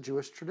becomes a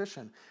Jewish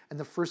tradition. In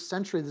the first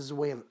century, this is a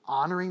way of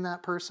honoring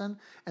that person.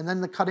 And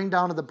then the cutting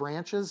down of the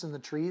branches and the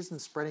trees and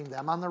spreading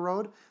them on the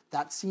road,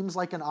 that seems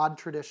like an odd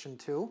tradition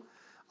too.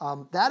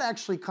 That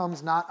actually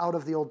comes not out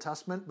of the Old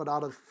Testament, but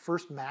out of 1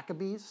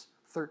 Maccabees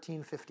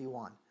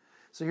 13:51.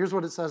 So here's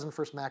what it says in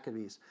 1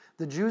 Maccabees.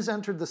 The Jews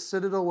entered the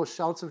citadel with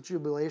shouts of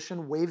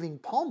jubilation, waving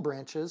palm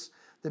branches,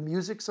 the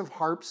musics of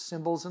harps,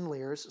 cymbals, and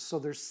lyres. So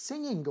there's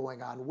singing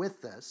going on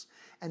with this,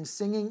 and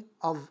singing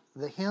of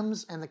the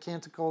hymns and the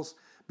canticles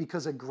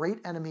because a great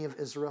enemy of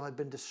Israel had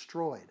been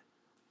destroyed.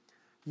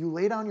 You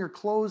lay down your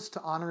clothes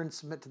to honor and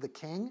submit to the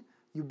king.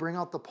 You bring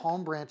out the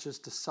palm branches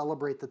to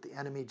celebrate that the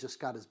enemy just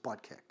got his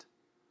butt kicked.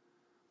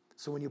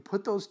 So when you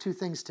put those two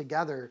things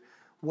together,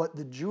 what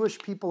the Jewish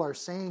people are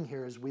saying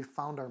here is we've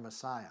found our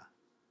Messiah.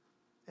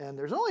 And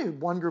there's only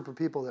one group of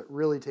people that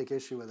really take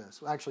issue with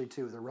this. Well, actually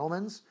two, the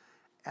Romans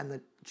and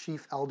the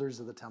chief elders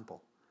of the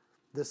temple.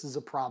 This is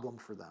a problem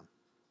for them.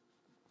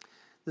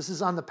 This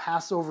is on the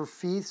Passover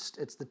feast.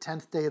 It's the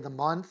 10th day of the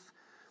month.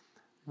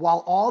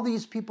 While all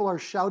these people are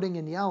shouting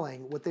and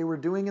yelling, what they were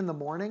doing in the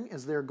morning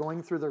is they're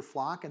going through their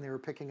flock and they were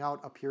picking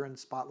out a pure and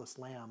spotless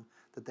lamb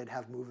that they'd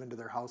have move into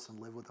their house and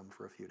live with them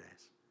for a few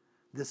days.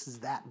 This is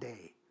that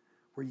day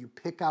where you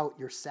pick out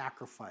your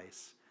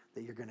sacrifice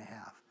that you're going to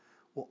have.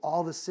 Well,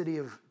 all the city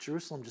of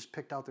Jerusalem just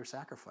picked out their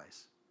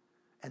sacrifice.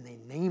 And they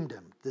named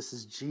him. This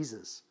is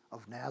Jesus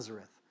of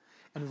Nazareth.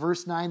 In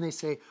verse 9, they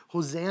say,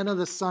 Hosanna,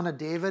 the son of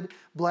David.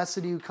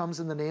 Blessed he who comes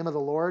in the name of the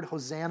Lord.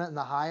 Hosanna in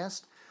the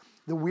highest.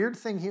 The weird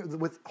thing here,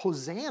 with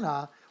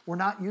Hosanna, we're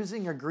not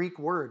using a Greek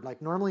word.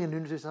 Like normally in the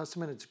New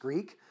Testament, it's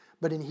Greek.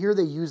 But in here,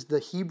 they use the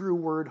Hebrew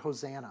word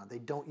Hosanna. They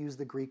don't use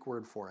the Greek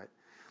word for it.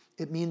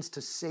 It means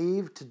to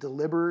save, to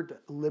deliver, to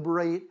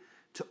liberate,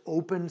 to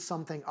open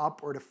something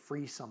up, or to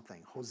free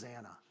something.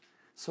 Hosanna.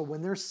 So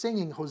when they're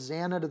singing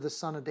Hosanna to the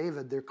Son of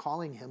David, they're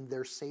calling him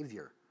their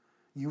Savior.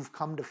 You've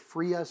come to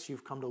free us.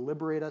 You've come to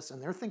liberate us.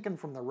 And they're thinking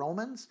from the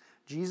Romans.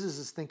 Jesus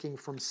is thinking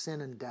from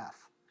sin and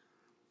death.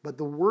 But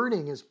the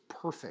wording is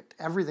perfect.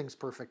 Everything's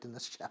perfect in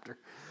this chapter.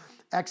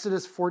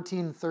 Exodus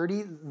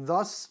 14:30,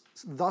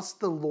 thus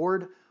the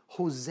Lord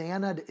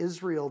Hosanna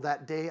Israel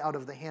that day out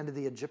of the hand of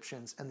the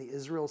Egyptians, and the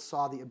Israel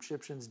saw the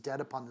Egyptians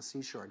dead upon the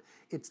seashore.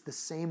 It's the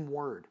same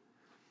word.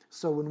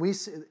 So when we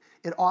see,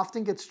 it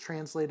often gets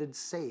translated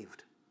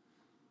saved.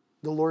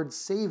 The Lord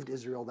saved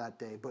Israel that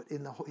day, but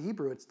in the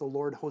Hebrew, it's the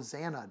Lord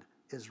Hosanna'd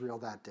Israel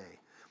that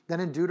day. Then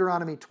in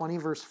Deuteronomy 20,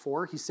 verse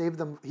 4, he saved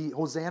them, he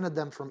Hosanna'd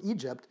them from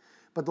Egypt,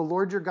 but the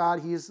Lord your God,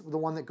 he is the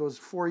one that goes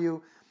for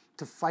you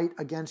to fight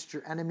against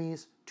your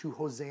enemies, to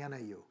Hosanna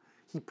you.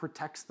 He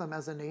protects them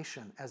as a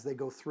nation as they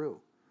go through.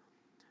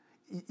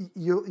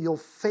 You'll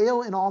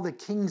fail in all the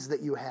kings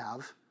that you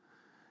have,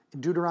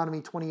 in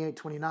Deuteronomy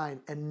 28:29,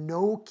 and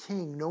no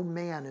king, no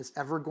man is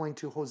ever going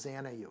to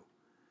Hosanna you.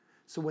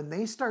 So when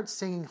they start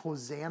singing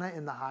Hosanna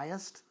in the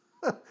highest,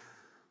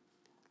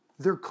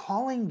 they're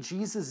calling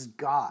Jesus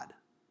God.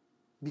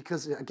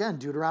 Because again,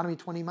 Deuteronomy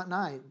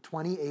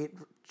 28,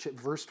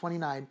 verse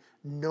 29,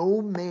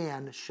 no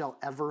man shall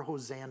ever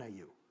Hosanna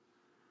you.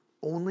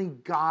 Only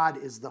God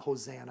is the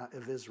Hosanna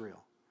of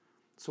Israel.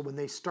 So when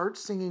they start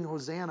singing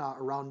Hosanna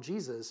around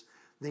Jesus,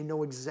 They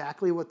know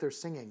exactly what they're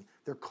singing.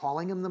 They're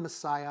calling him the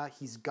Messiah.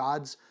 He's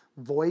God's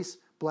voice.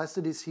 Blessed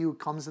is he who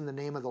comes in the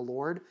name of the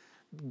Lord.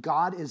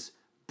 God is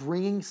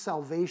bringing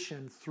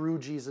salvation through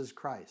Jesus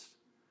Christ.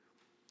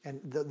 And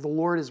the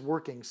Lord is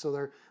working.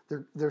 So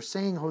they're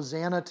saying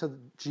Hosanna to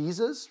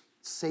Jesus,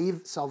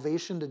 save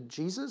salvation to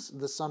Jesus,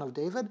 the Son of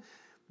David.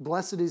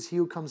 Blessed is he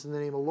who comes in the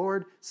name of the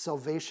Lord,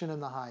 salvation in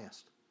the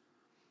highest.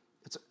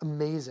 It's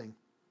amazing.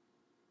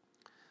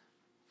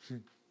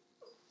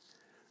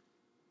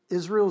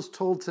 Israel's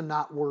told to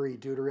not worry,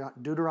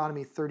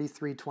 Deuteronomy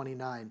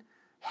 33:29.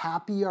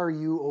 Happy are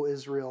you, O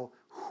Israel,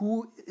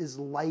 who is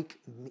like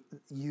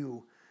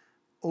you,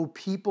 O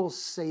people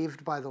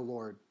saved by the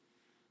Lord.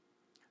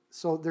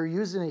 So they're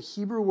using a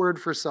Hebrew word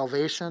for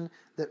salvation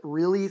that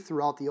really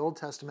throughout the Old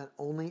Testament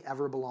only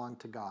ever belonged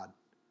to God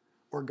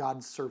or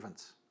God's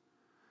servants.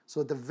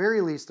 So at the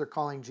very least, they're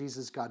calling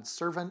Jesus God's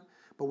servant,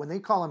 but when they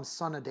call him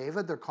Son of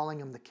David, they're calling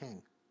him the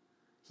king.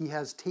 He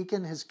has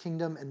taken his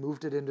kingdom and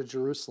moved it into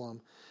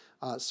Jerusalem.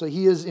 So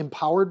he is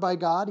empowered by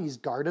God. He's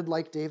guarded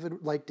like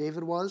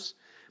David was.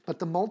 But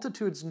the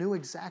multitudes knew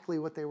exactly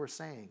what they were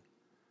saying.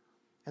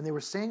 And they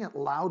were saying it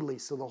loudly,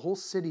 so the whole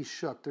city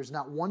shook. There's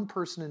not one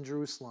person in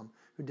Jerusalem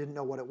who didn't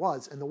know what it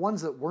was. And the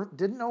ones that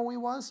didn't know who he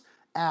was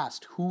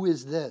asked, who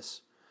is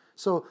this?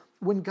 So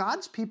when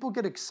God's people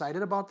get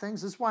excited about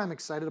things, this is why I'm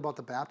excited about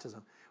the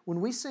baptism.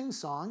 When we sing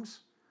songs,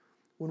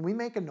 when we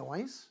make a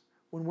noise,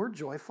 when we're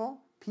joyful,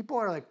 people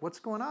are like, what's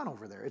going on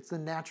over there? It's the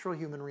natural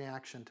human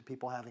reaction to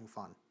people having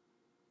fun.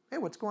 Hey,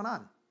 what's going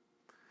on?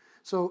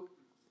 So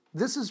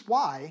this is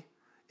why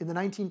in the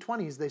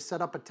 1920s they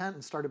set up a tent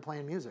and started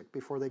playing music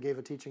before they gave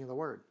a teaching of the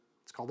word.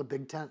 It's called a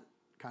big tent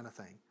kind of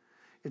thing.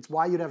 It's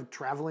why you'd have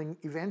traveling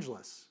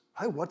evangelists.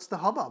 Hey, what's the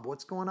hubbub?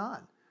 What's going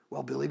on?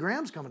 Well, Billy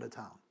Graham's coming to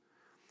town.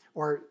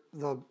 Or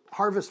the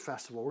Harvest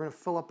Festival. We're going to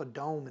fill up a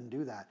dome and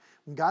do that.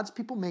 When God's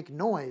people make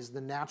noise,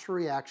 the natural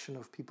reaction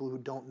of people who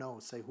don't know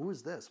say, who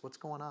is this? What's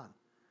going on?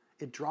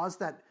 It draws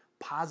that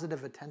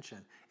positive attention.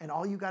 And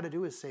all you got to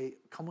do is say,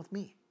 come with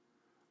me.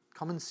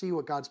 Come and see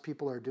what God's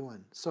people are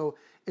doing. So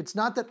it's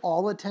not that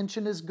all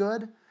attention is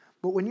good,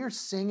 but when you're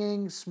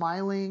singing,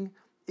 smiling,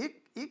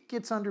 it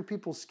gets under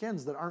people's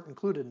skins that aren't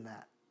included in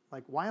that.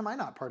 Like, why am I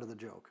not part of the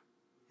joke?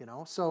 You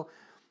know, so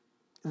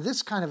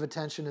this kind of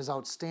attention is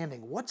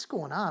outstanding. What's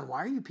going on?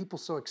 Why are you people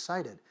so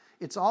excited?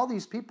 It's all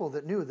these people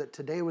that knew that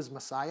today was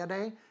Messiah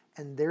Day,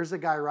 and there's a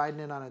guy riding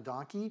in on a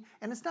donkey.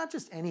 And it's not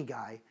just any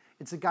guy.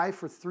 It's a guy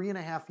for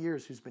 3.5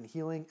 years who's been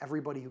healing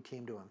everybody who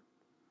came to him.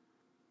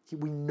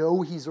 We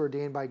know he's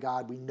ordained by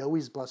God. We know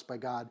he's blessed by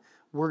God.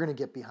 We're going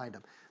to get behind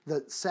him.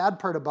 The sad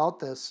part about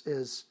this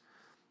is,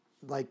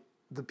 like,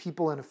 the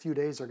people in a few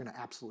days are going to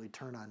absolutely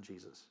turn on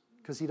Jesus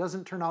because he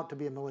doesn't turn out to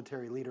be a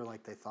military leader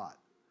like they thought.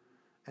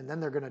 And then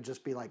they're going to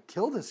just be like,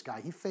 kill this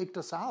guy. He faked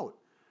us out.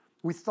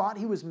 We thought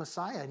he was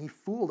Messiah, and he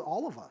fooled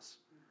all of us.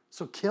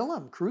 So kill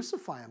him,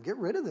 crucify him, get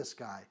rid of this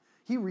guy.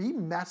 He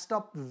messed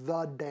up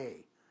the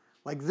day.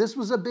 Like, this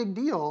was a big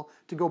deal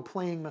to go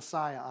playing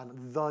Messiah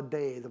on the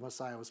day the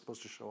Messiah was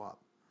supposed to show up.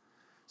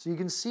 So you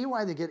can see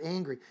why they get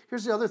angry.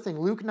 Here's the other thing.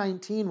 Luke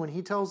 19, when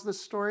he tells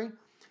this story,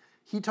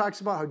 he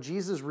talks about how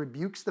Jesus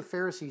rebukes the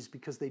Pharisees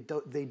because they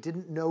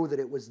didn't know that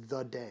it was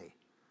the day.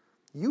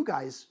 You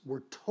guys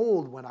were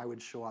told when I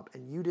would show up,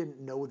 and you didn't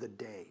know the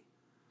day.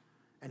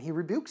 And he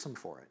rebukes them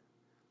for it.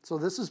 So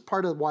this is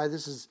part of why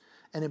this is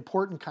an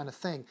important kind of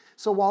thing.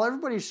 So while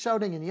everybody's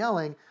shouting and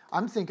yelling,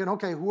 I'm thinking,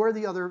 okay, who are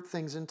the other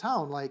things in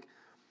town? Like,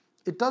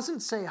 it doesn't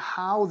say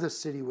how the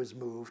city was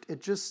moved.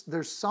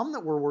 There's some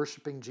that were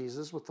worshiping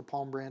Jesus with the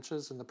palm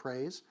branches and the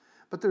praise,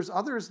 but there's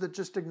others that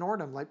just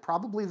ignored him, like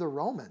probably the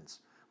Romans.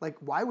 Like,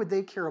 why would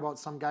they care about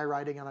some guy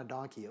riding on a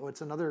donkey? Oh, it's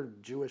another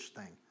Jewish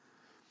thing.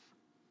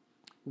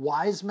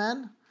 Wise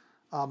men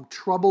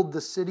troubled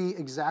the city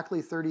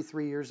exactly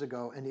 33 years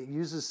ago, and it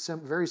uses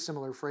very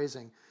similar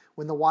phrasing.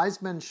 When the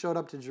wise men showed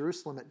up to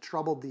Jerusalem, it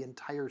troubled the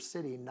entire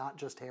city, not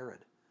just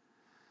Herod.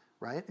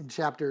 Right?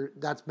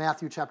 That's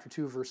Matthew chapter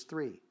 2, verse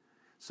 3.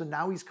 So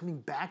now he's coming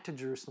back to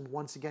Jerusalem.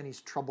 Once again,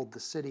 he's troubled the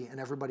city, and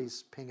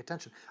everybody's paying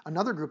attention.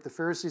 Another group, the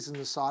Pharisees and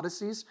the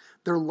Sadducees,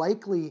 they're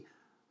likely,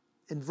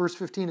 in verse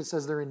 15 it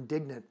says they're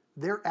indignant.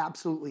 They're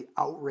absolutely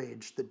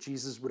outraged that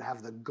Jesus would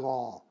have the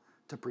gall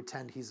to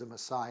pretend he's a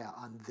Messiah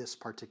on this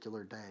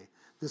particular day.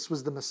 This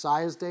was the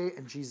Messiah's day,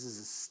 and Jesus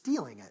is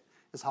stealing it,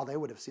 is how they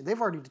would have seen.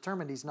 They've already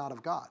determined he's not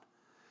of God.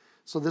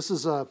 So this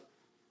is a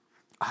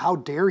how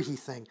dare he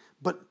thing.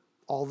 But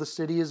all the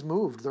city is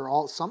moved.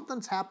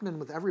 Something's happening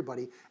with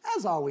everybody.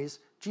 As always,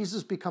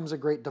 Jesus becomes a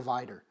great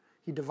divider.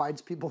 He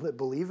divides people that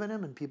believe in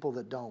him and people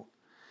that don't.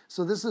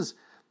 So this is,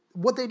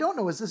 what they don't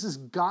know is this is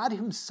God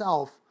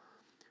himself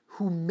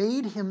who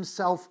made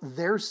himself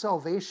their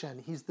salvation.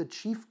 He's the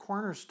chief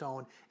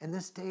cornerstone, and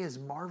this day is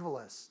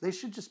marvelous. They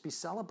should just be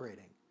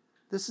celebrating.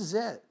 This is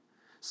it.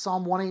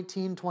 Psalm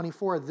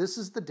 118:24, this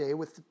is the day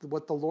with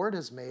what the Lord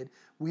has made.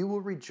 We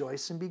will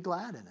rejoice and be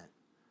glad in it.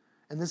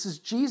 And this is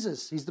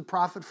Jesus. He's the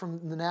prophet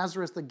from the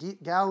Nazareth, the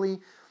Galilee.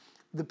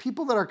 The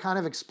people that are kind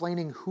of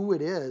explaining who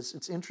it is,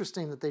 it's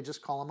interesting that they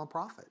just call him a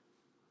prophet.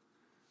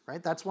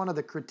 right? That's one of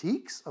the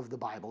critiques of the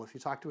Bible. If you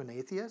talk to an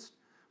atheist,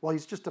 well,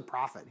 he's just a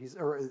prophet.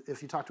 Or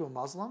if you talk to a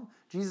Muslim,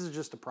 Jesus is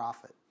just a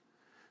prophet.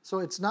 So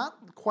it's not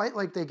quite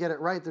like they get it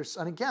right.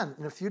 And again,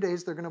 in a few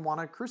days, they're going to want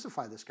to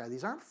crucify this guy.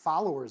 These aren't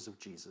followers of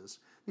Jesus.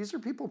 These are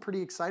people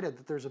pretty excited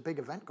that there's a big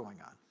event going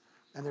on.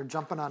 And they're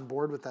jumping on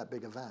board with that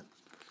big event.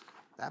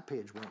 That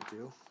page won't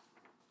do.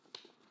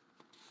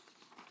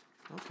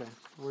 Okay,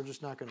 we're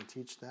just not going to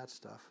teach that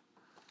stuff.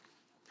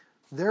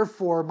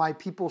 Therefore, my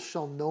people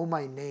shall know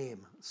my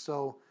name.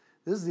 So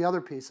this is the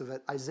other piece of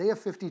it. Isaiah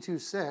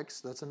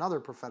 52:6, that's another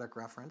prophetic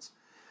reference.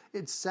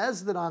 It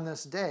says that on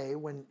this day,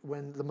 when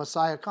the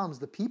Messiah comes,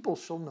 the people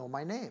shall know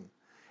my name.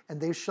 And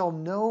they shall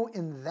know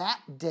in that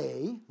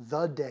day,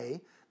 the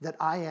day, that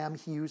I am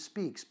he who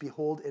speaks.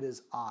 Behold, it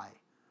is I.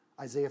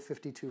 Isaiah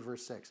 52,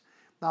 verse 6.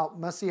 Now,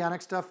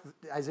 Messianic stuff,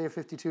 Isaiah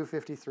 52,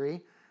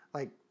 53,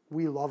 like,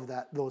 we love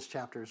those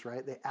chapters,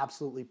 right? They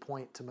absolutely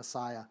point to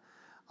Messiah.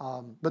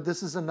 But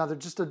this is another,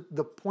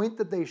 the point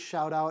that they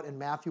shout out, and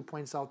Matthew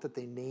points out that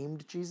they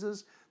named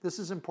Jesus. This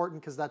is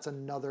important because that's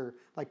another,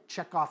 like,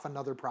 check off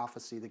another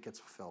prophecy that gets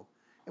fulfilled,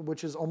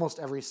 which is almost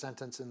every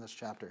sentence in this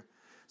chapter.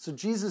 So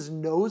Jesus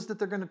knows that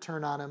they're going to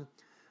turn on him.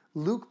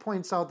 Luke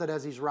points out that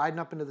as he's riding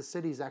up into the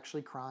city, he's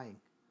actually crying.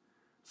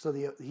 So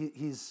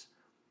he's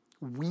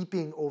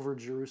weeping over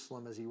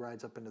Jerusalem as he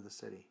rides up into the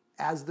city,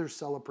 as they're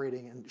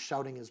celebrating and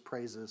shouting his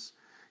praises,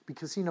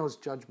 because he knows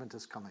judgment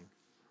is coming.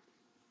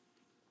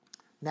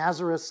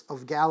 Nazareth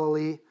of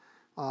Galilee.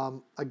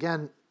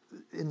 Again,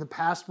 in the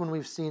past when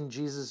we've seen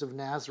Jesus of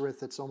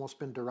Nazareth, it's almost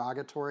been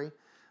derogatory.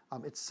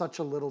 It's such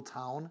a little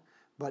town,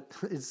 but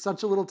it's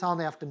such a little town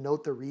they have to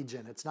note the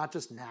region. It's not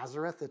just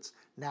Nazareth, it's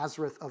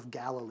Nazareth of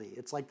Galilee.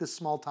 It's like this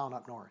small town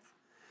up north.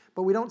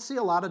 But we don't see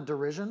a lot of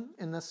derision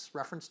in this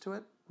reference to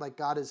it. Like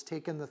God has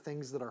taken the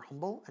things that are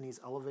humble and he's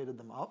elevated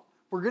them up.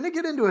 We're going to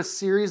get into a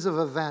series of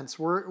events.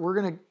 We're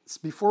going to,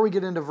 before we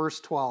get into verse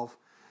 12,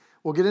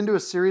 we'll get into a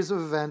series of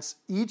events,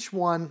 each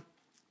one,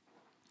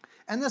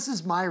 and this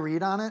is my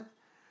read on it.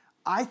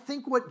 I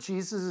think what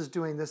Jesus is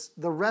doing,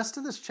 the rest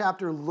of this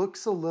chapter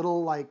looks a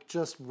little like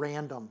just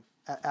random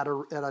at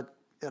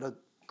a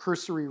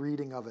cursory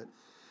reading of it.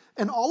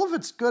 And all of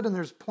it's good, and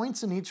there's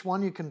points in each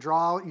one you can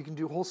draw out. You can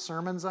do whole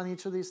sermons on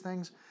each of these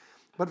things.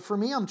 But for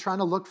me, I'm trying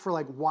to look for,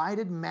 like, why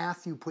did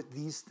Matthew put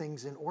these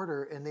things in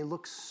order? And they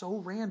look so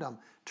random.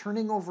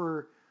 Turning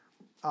over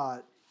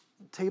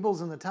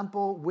tables in the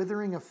temple,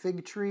 withering a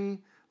fig tree.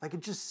 Like, it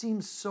just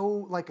seems so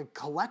like a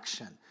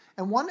collection.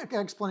 And one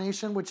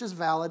explanation, which is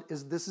valid,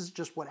 is this is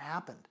just what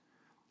happened.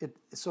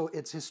 So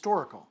it's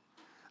historical.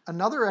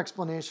 Another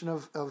explanation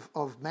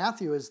of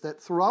Matthew is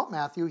that throughout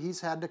Matthew, he's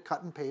had to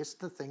cut and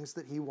paste the things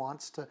that he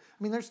wants to. I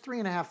mean, there's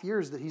 3.5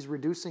 years that he's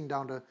reducing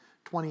down to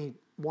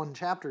 21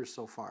 chapters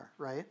so far,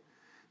 right?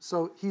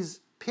 So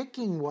he's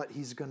picking what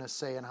he's going to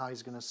say and how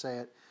he's going to say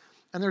it.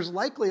 And there's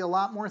likely a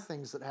lot more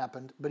things that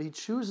happened, but he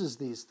chooses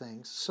these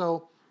things.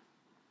 So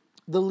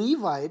the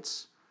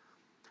Levites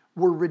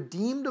were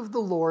redeemed of the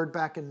Lord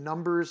back in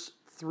Numbers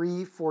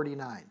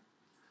 3:49.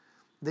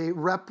 They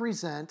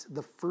represent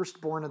the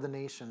firstborn of the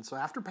nation. So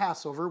after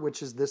Passover,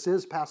 this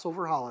is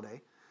Passover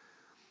holiday,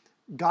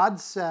 God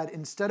said,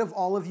 instead of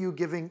all of you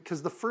giving,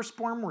 because the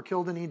firstborn were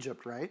killed in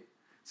Egypt, right?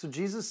 So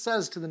Jesus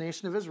says to the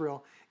nation of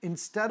Israel,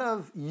 instead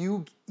of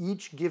you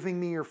each giving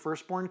me your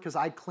firstborn, because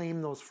I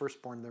claim those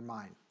firstborn, they're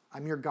mine.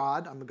 I'm your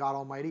God, I'm the God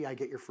Almighty, I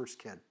get your first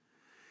kid.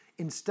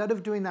 Instead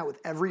of doing that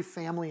with every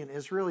family in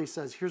Israel, he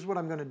says, here's what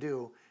I'm going to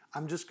do.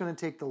 I'm just going to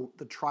take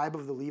the tribe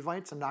of the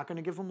Levites. I'm not going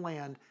to give them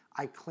land.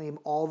 I claim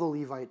all the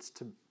Levites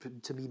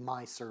to be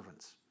my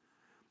servants.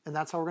 And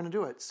that's how we're going to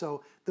do it.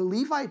 So the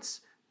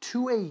Levites,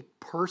 to a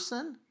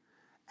person,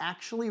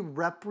 actually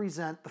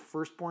represent the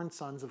firstborn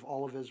sons of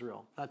all of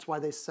Israel. That's why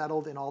they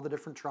settled in all the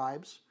different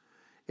tribes.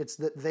 It's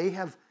that they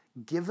have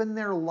given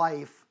their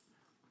life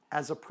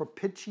as a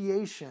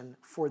propitiation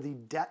for the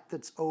debt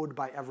that's owed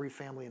by every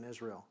family in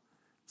Israel.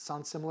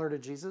 Sound similar to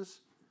Jesus?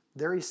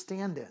 They're a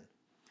stand-in.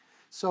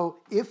 So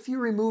if you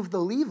remove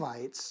the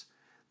Levites,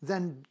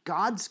 then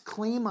God's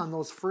claim on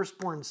those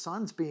firstborn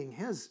sons being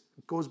his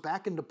goes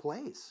back into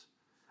place.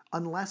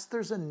 Unless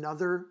there's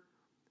another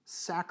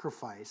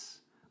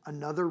sacrifice,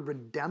 another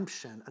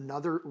redemption,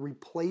 another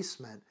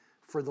replacement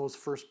for those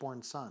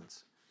firstborn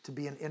sons to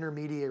be an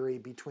intermediary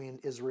between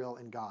Israel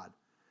and God.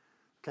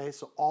 Okay,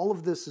 so all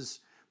of this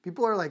is,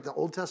 people are like the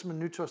Old Testament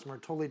and New Testament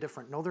are totally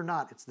different. No, they're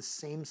not. It's the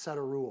same set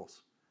of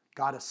rules.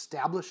 God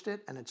established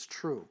it and it's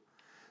true.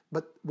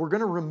 But we're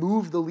going to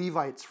remove the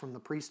Levites from the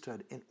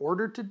priesthood. In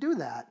order to do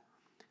that,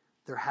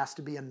 there has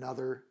to be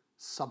another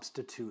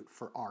substitute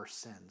for our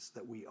sins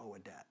that we owe a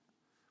debt.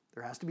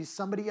 There has to be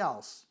somebody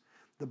else.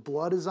 The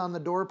blood is on the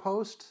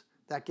doorpost.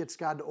 That gets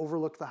God to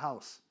overlook the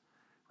house,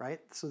 right?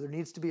 So there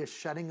needs to be a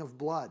shedding of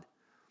blood.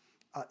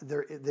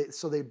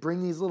 So they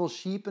bring these little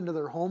sheep into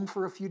their home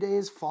for a few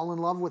days, fall in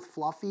love with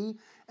Fluffy,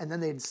 and then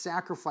they'd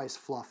sacrifice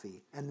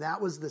Fluffy. And that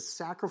was the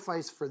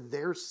sacrifice for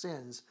their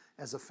sins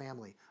as a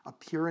family, a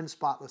pure and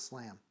spotless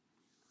lamb.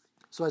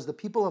 So as the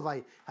people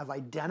have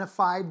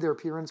identified their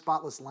pure and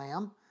spotless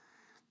lamb,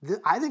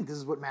 I think this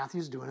is what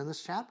Matthew's doing in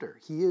this chapter.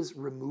 He is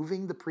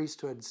removing the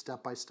priesthood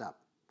step by step.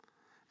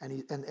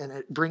 And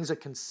it brings a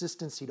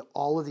consistency to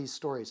all of these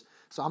stories.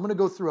 So I'm going to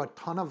go through a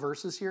ton of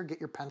verses here. Get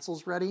your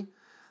pencils ready.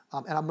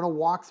 And I'm going to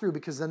walk through,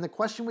 because then the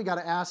question we got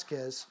to ask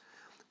is,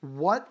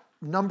 what,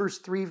 Numbers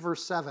 3,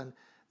 verse 7,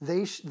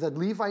 the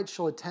Levites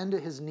shall attend to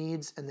his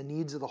needs and the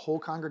needs of the whole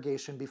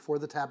congregation before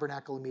the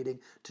tabernacle meeting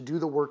to do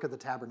the work of the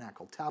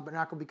tabernacle.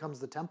 Tabernacle becomes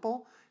the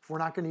temple. If we're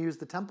not going to use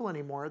the temple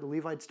anymore, the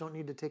Levites don't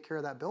need to take care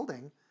of that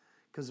building,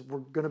 because we're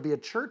going to be a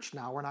church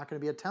now. We're not going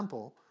to be a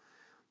temple.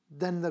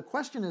 Then the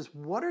question is,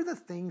 what are the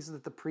things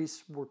that the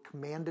priests were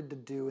commanded to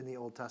do in the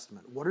Old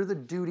Testament? What are the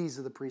duties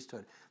of the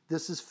priesthood?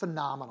 This is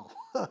phenomenal.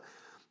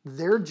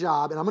 Their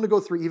job, and I'm going to go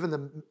through even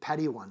the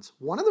petty ones.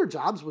 One of their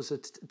jobs was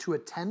to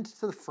attend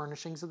to the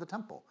furnishings of the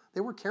temple.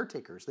 They were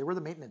caretakers. They were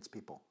the maintenance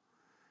people.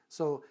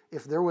 So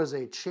if there was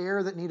a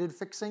chair that needed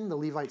fixing, the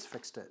Levites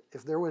fixed it.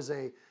 If there was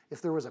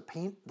a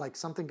paint, like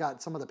some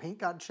of the paint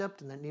got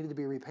chipped and it needed to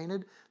be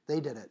repainted, they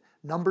did it.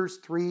 Numbers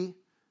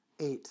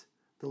 3:8.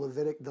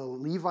 The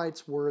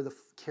Levites were the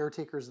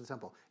caretakers of the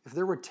temple. If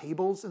there were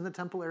tables in the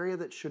temple area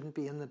that shouldn't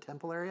be in the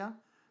temple area,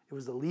 it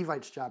was the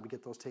Levites' job to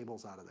get those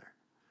tables out of there,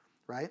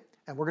 right?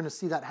 And we're going to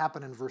see that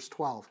happen in verse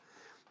 12.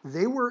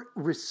 They were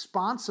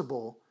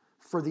responsible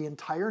for the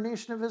entire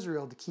nation of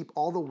Israel to keep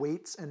all the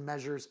weights and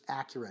measures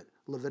accurate.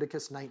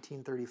 Leviticus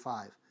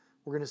 19:35.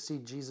 We're going to see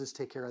Jesus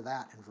take care of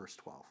that in verse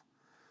 12.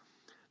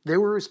 They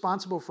were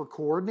responsible for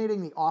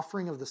coordinating the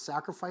offering of the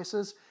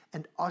sacrifices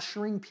and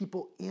ushering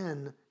people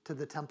in to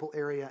the temple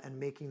area and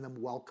making them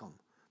welcome.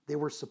 They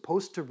were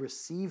supposed to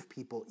receive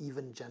people,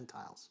 even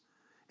Gentiles,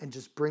 and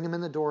just bring them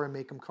in the door and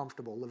make them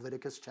comfortable.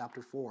 Leviticus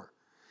chapter 4.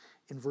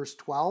 In verse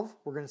 12,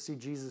 we're going to see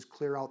Jesus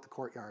clear out the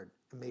courtyard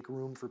and make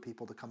room for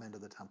people to come into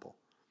the temple.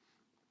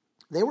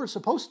 They were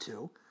supposed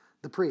to,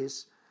 the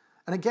priests,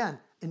 and again,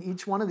 in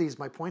each one of these,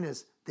 my point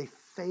is, they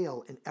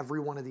fail in every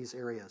one of these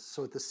areas.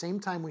 So at the same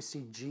time we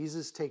see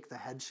Jesus take the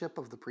headship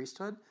of the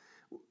priesthood,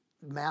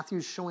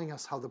 Matthew's showing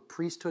us how the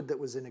priesthood that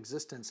was in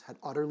existence had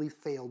utterly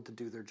failed to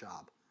do their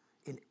job.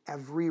 In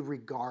every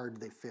regard,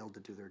 they failed to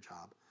do their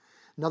job.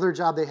 Another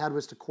job they had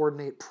was to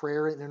coordinate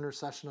prayer and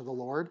intercession of the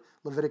Lord.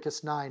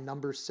 Leviticus 9,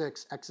 Numbers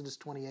 6, Exodus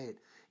 28.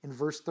 In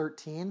verse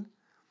 13,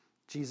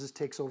 Jesus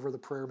takes over the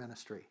prayer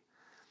ministry.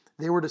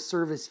 They were to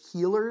serve as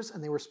healers,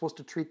 and they were supposed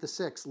to treat the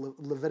sick.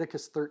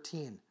 Leviticus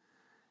 13.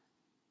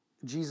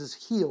 Jesus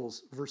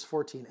heals, verse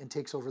 14, and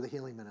takes over the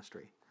healing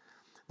ministry.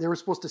 They were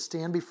supposed to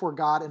stand before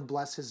God and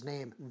bless his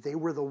name. They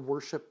were the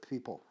worship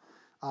people.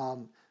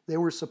 They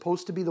were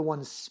supposed to be the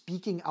ones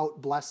speaking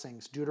out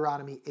blessings.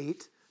 Deuteronomy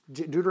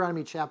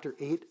chapter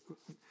 8.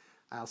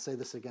 I'll say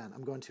this again.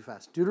 I'm going too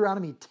fast.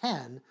 Deuteronomy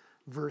 10,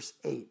 verse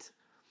 8.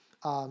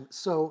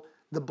 So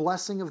the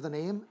blessing of the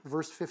name,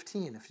 verse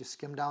 15, if you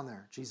skim down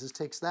there, Jesus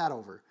takes that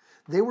over.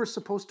 They were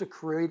supposed to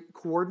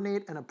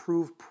coordinate and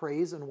approve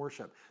praise and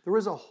worship. There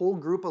was a whole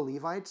group of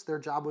Levites. Their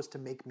job was to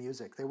make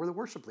music. They were the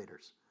worship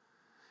leaders.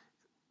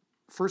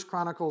 1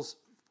 Chronicles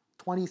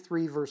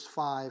 23, verse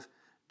 5,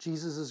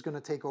 Jesus is going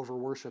to take over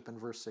worship in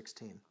verse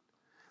 16.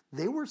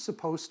 They were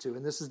supposed to,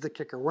 and this is the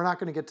kicker, we're not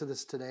going to get to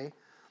this today,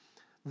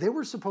 they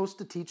were supposed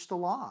to teach the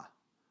law.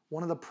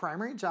 One of the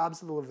primary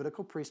jobs of the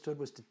Levitical priesthood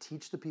was to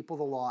teach the people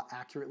the law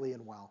accurately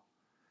and well.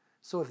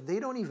 So if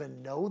they don't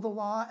even know the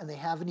law and they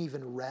haven't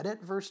even read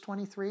it, verse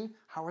 23,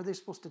 how are they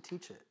supposed to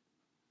teach it?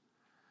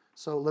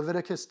 So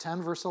Leviticus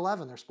 10, verse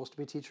 11, they're supposed to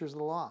be teachers of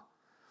the law.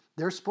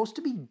 They're supposed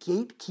to be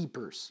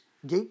gatekeepers.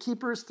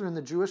 Gatekeepers in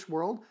the Jewish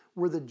world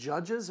were the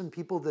judges and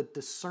people that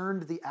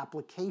discerned the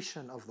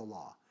application of the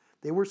law.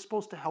 They were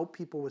supposed to help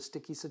people with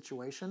sticky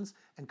situations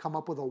and come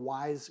up with a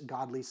wise,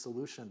 godly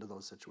solution to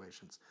those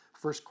situations.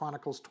 1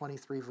 Chronicles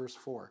 23, verse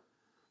 4.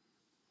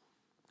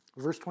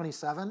 Verse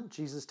 27,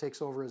 Jesus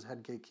takes over as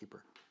head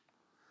gatekeeper.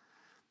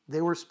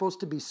 They were supposed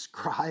to be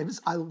scribes.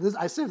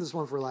 I saved this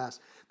one for last.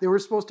 They were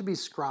supposed to be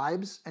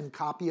scribes and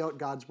copy out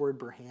God's word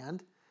per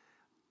hand.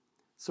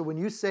 So when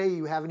you say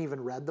you haven't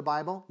even read the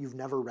Bible, you've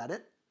never read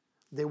it,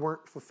 they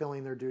weren't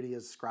fulfilling their duty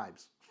as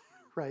scribes,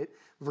 right?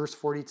 Verse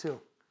 42.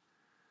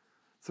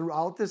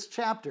 Throughout this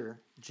chapter,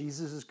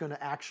 Jesus is going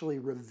to actually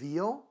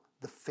reveal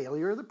the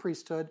failure of the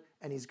priesthood,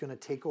 and he's going to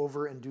take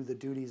over and do the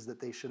duties that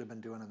they should have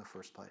been doing in the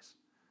first place.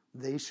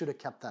 They should have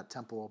kept that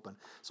temple open.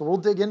 So we'll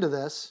dig into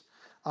this,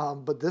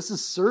 but this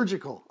is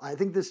surgical. I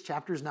think this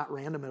chapter is not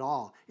random at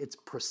all. It's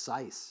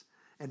precise.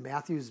 And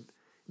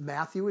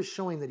Matthew is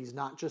showing that he's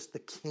not just the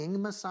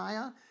king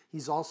Messiah,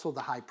 he's also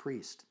the high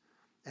priest.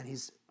 And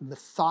he's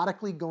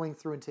methodically going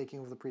through and taking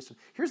over the priesthood.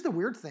 Here's the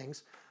weird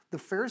things. The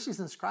Pharisees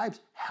and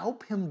scribes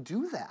help him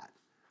do that.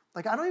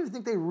 Like, I don't even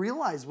think they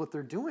realize what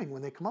they're doing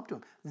when they come up to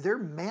him. They're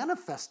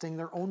manifesting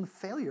their own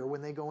failure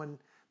when they go in.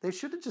 They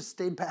should have just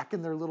stayed back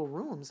in their little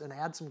rooms and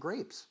had some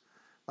grapes,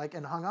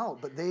 and hung out.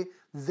 But they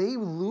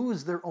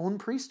lose their own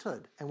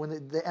priesthood. And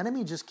when the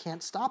enemy just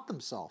can't stop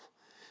themselves.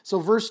 So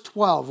verse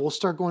 12, we'll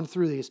start going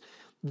through these.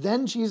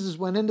 Then Jesus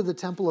went into the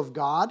temple of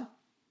God.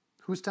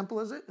 Whose temple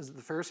is it? Is it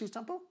the Pharisees'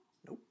 temple?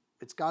 Nope.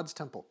 It's God's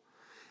temple.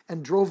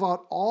 And drove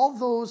out all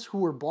those who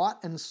were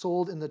bought and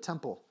sold in the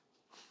temple.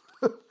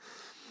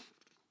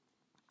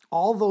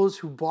 All those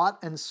who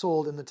bought and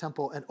sold in the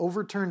temple and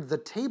overturned the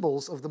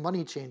tables of the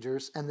money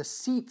changers and the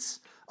seats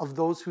of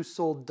those who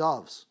sold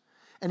doves.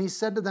 And he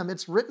said to them,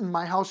 it's written,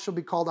 my house shall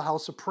be called a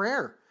house of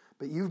prayer,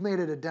 but you've made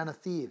it a den of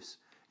thieves.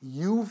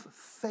 You've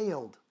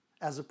failed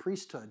as a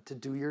priesthood to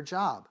do your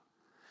job.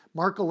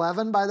 Mark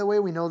 11, by the way,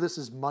 we know this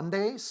is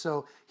Monday,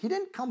 so he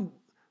didn't come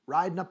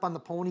riding up on the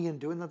pony and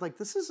doing that. Like,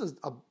 this is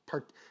a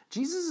part.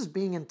 Jesus is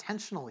being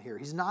intentional here.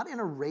 He's not in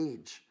a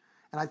rage.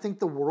 And I think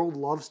the world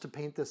loves to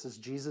paint this as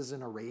Jesus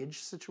in a rage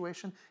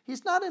situation.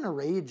 He's not in a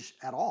rage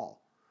at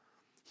all.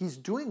 He's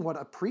doing what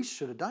a priest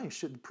should have done.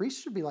 The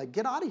priest should be like,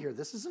 get out of here.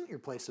 This isn't your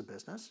place of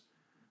business.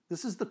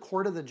 This is the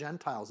court of the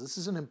Gentiles. This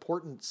is an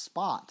important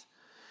spot.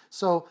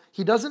 So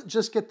he doesn't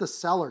just get the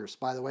sellers,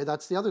 by the way.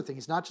 That's the other thing.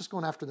 He's not just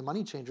going after the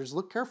money changers.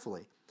 Look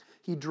carefully.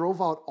 He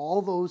drove out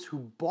all those who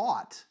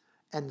bought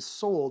and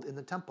sold in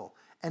the temple.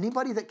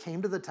 Anybody that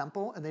came to the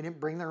temple and they didn't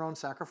bring their own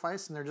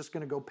sacrifice and they're just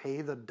going to go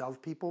pay the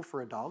dove people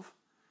for a dove,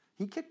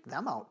 he kicked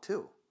them out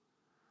too.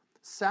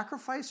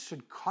 Sacrifice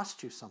should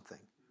cost you something.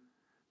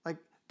 Like,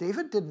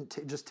 David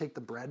didn't just take the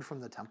bread from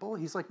the temple.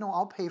 He's like, no,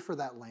 I'll pay for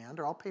that land,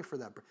 or I'll pay for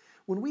that bread.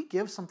 When we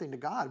give something to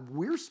God,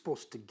 we're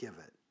supposed to give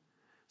it.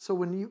 So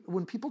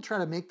when people try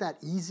to make that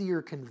easy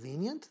or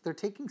convenient, they're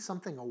taking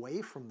something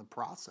away from the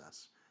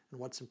process and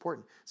what's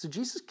important. So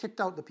Jesus kicked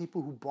out the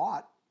people who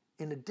bought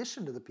in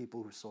addition to the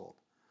people who sold.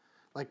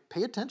 Like,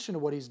 pay attention to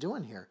what he's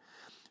doing here.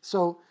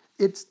 So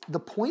it's the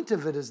point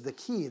of it is the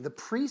key. The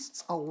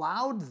priests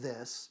allowed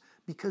this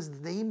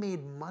because they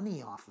made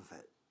money off of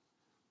it.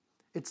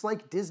 It's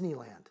like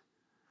Disneyland.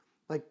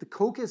 Like, the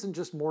Coke isn't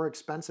just more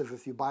expensive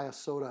if you buy a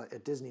soda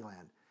at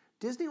Disneyland.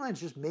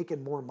 Disneyland's just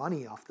making more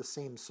money off the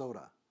same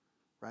soda,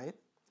 right?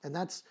 And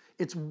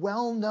it's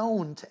well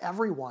known to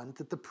everyone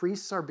that the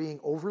priests are being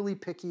overly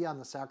picky on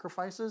the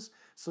sacrifices,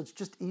 so it's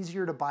just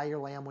easier to buy your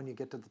lamb when you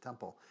get to the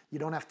temple. You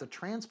don't have to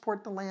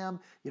transport the lamb,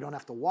 you don't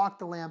have to walk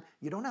the lamb,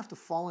 you don't have to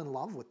fall in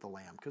love with the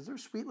lamb, because they're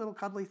sweet little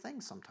cuddly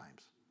things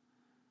sometimes.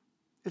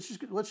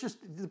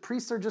 The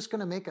priests are just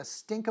going to make a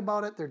stink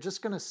about it. They're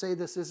just going to say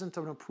this isn't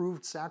an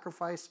approved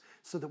sacrifice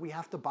so that we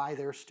have to buy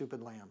their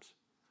stupid lambs.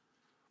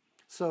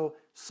 So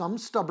some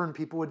stubborn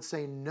people would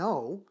say,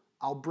 no,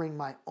 I'll bring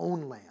my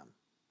own lamb.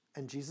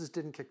 And Jesus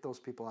didn't kick those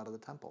people out of the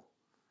temple.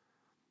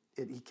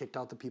 He kicked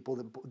out the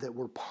people that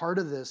were part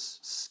of this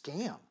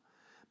scam.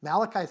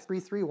 Malachi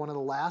 3:3, one of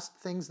the last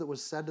things that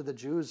was said to the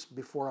Jews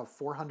before a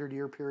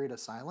 400-year period of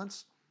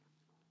silence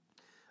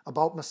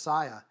about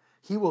Messiah.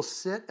 He will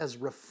sit as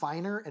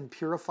refiner and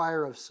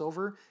purifier of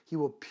silver. He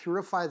will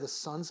purify the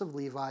sons of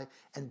Levi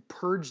and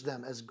purge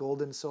them as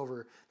gold and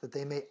silver, that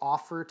they may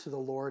offer to the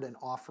Lord an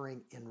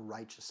offering in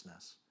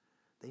righteousness.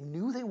 They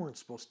knew they weren't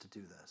supposed to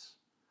do this.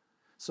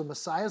 So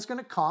Messiah's going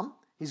to come.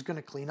 He's going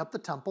to clean up the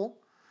temple,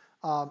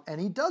 and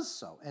he does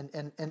so.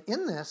 And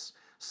in this,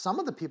 some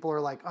of the people are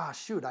like, oh,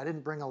 shoot, I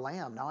didn't bring a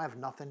lamb. Now I have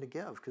nothing to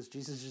give because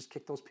Jesus just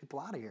kicked those people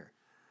out of here.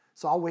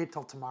 So I'll wait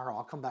till tomorrow.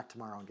 I'll come back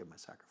tomorrow and give my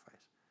sacrifice.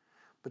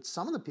 But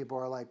some of the people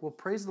are like, well,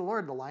 praise the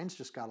Lord, the lines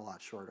just got a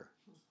lot shorter.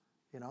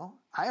 You know,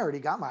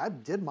 I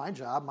did my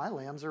job. My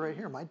lambs are right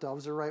here. My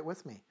doves are right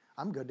with me.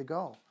 I'm good to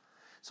go.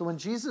 So when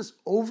Jesus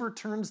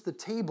overturns the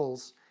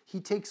tables,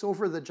 he takes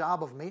over the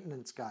job of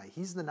maintenance guy.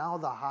 He's now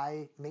the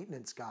high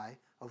maintenance guy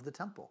of the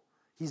temple.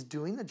 He's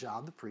doing the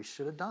job the priest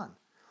should have done.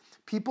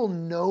 People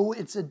know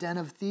it's a den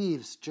of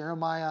thieves.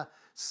 Jeremiah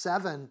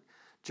 7,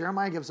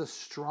 Jeremiah gives a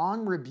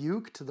strong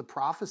rebuke to the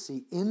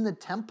prophecy in the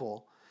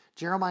temple.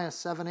 Jeremiah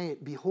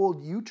 7:8,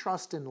 behold, you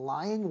trust in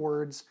lying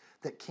words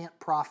that can't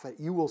profit.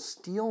 You will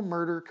steal,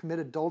 murder, commit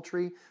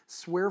adultery,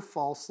 swear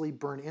falsely,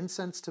 burn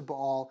incense to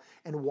Baal,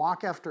 and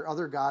walk after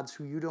other gods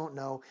who you don't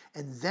know,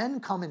 and then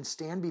come and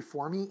stand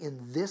before me in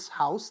this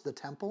house, the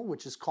temple,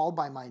 which is called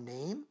by my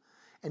name,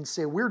 and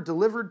say, we're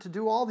delivered to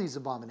do all these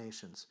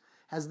abominations.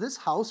 Has this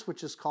house,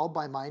 which is called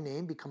by my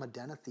name, become a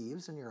den of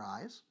thieves in your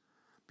eyes?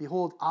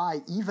 Behold,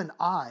 I, even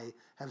I,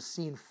 have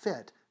seen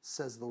fit,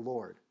 says the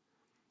Lord.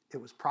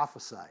 It was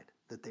prophesied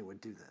that they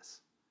would do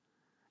this.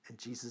 And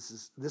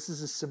this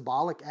is a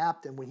symbolic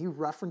act, and when he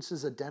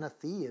references a den of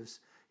thieves,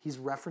 he's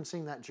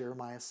referencing that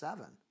Jeremiah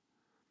 7.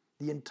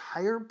 The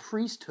entire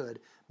priesthood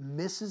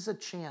misses a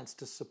chance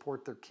to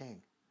support their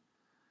king.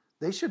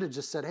 They should have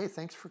just said, hey,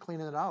 thanks for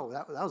cleaning it out.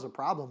 That was a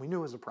problem. We knew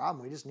it was a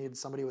problem. We just needed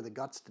somebody with the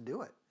guts to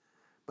do it.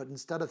 But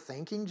instead of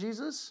thanking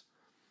Jesus,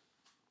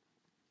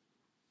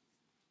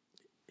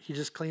 he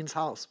just cleans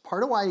house.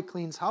 Part of why he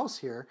cleans house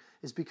here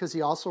is because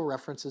he also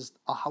references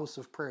a house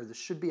of prayer. This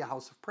should be a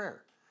house of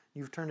prayer.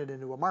 You've turned it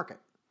into a market.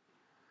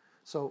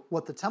 So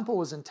what the temple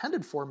was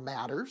intended for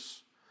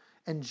matters,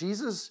 and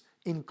Jesus,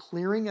 in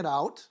clearing it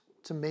out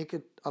to make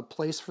it a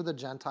place for the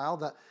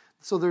Gentile,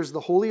 so there's the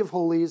Holy of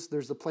Holies,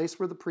 there's the place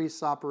where the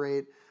priests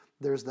operate,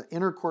 there's the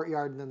inner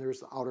courtyard, and then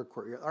there's the outer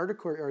courtyard. The outer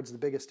courtyard is the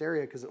biggest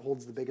area because it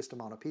holds the biggest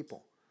amount of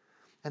people.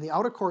 And the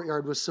outer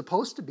courtyard was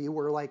supposed to be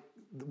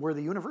where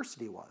the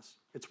university was.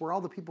 It's where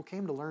all the people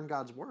came to learn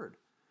God's word.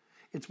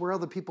 It's where all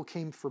the people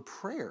came for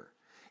prayer.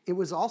 It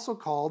was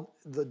also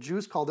the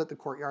Jews called it the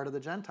courtyard of the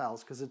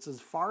Gentiles because it's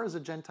as far as a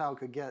Gentile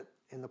could get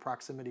in the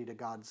proximity to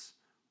God's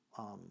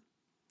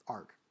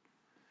ark.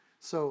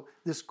 So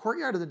this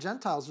courtyard of the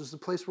Gentiles was the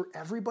place where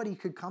everybody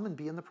could come and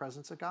be in the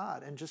presence of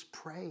God and just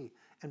pray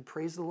and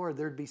praise the Lord.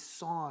 There'd be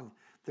song.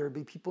 There'd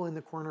be people in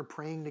the corner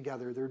praying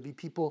together. There'd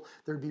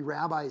be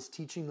rabbis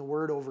teaching the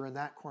word over in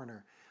that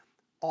corner.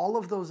 All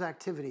of those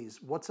activities,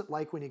 what's it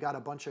like when you got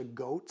a bunch of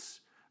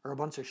goats or a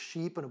bunch of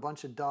sheep and a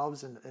bunch of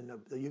doves and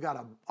you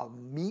got a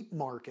meat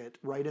market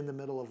right in the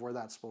middle of where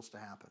that's supposed to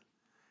happen?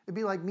 It'd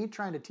be like me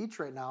trying to teach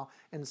right now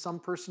and some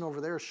person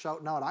over there is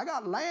shouting out, I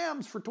got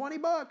lambs for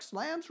 $20,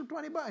 lambs for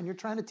 $20, and you're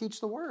trying to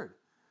teach the word.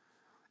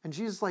 And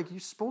Jesus is like,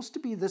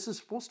 this is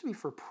supposed to be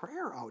for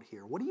prayer out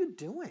here. What are you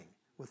doing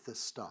with this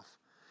stuff?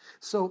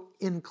 So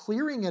in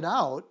clearing it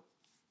out,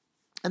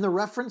 and the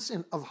reference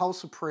of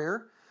house of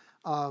prayer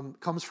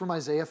comes from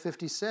Isaiah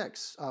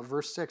 56,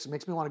 verse 6. It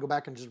makes me want to go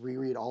back and just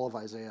reread all of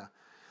Isaiah.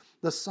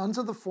 The sons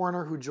of the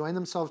foreigner who join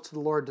themselves to the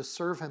Lord to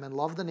serve him and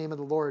love the name of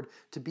the Lord,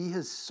 to be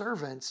his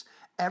servants,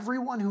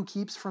 everyone who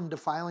keeps from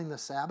defiling the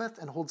Sabbath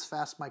and holds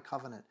fast my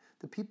covenant.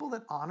 The people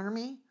that honor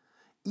me,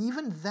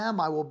 even them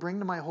I will bring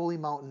to my holy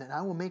mountain, and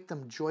I will make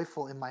them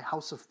joyful in my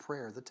house of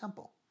prayer, the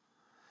temple.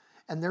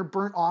 And their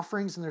burnt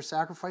offerings and their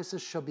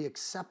sacrifices shall be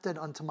accepted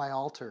unto my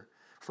altar.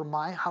 For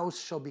my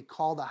house shall be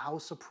called a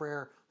house of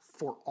prayer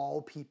for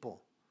all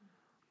people.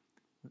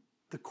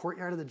 The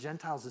courtyard of the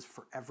Gentiles is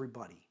for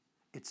everybody.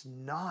 It's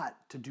not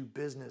to do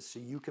business so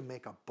you can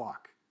make a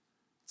buck.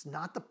 It's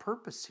not the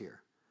purpose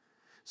here.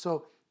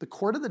 So the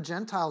court of the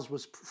Gentiles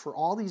was for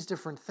all these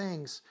different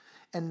things,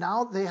 and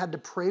now they had to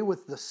pray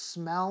with the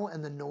smell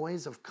and the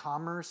noise of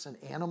commerce and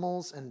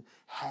animals and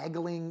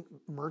haggling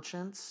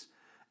merchants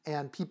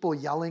and people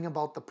yelling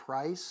about the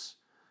price,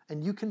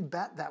 and you can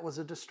bet that was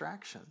a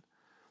distraction.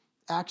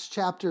 Acts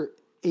chapter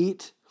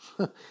 8,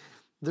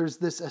 there's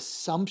this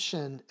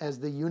assumption as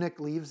the eunuch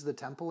leaves the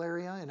temple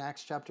area in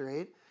Acts chapter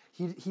 8,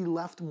 he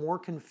left more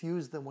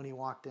confused than when he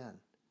walked in.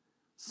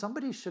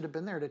 Somebody should have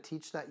been there to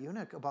teach that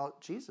eunuch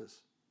about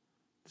Jesus.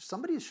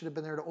 Somebody should have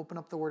been there to open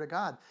up the Word of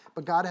God.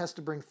 But God has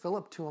to bring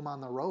Philip to him on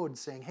the road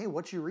saying, hey,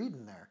 what you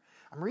reading there?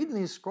 I'm reading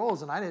these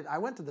scrolls, and I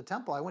went to the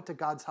temple, I went to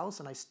God's house,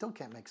 and I still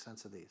can't make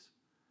sense of these.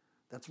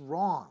 That's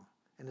wrong,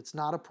 and it's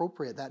not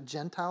appropriate. That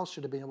Gentile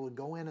should have been able to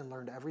go in and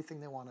learn everything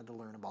they wanted to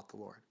learn about the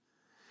Lord.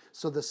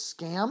 So the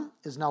scam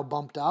is now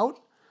bumped out.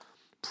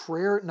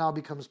 Prayer now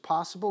becomes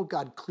possible.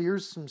 God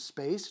clears some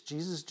space.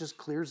 Jesus just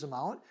clears them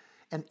out.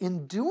 And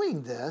in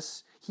doing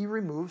this, he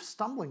removes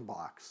stumbling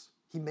blocks.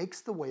 He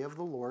makes the way of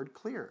the Lord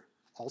clear.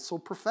 Also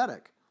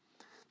prophetic.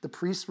 The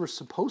priests were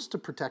supposed to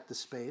protect the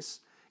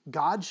space.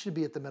 God should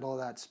be at the middle of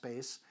that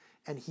space.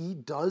 And he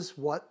does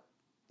what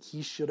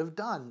he should have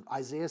done.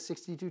 Isaiah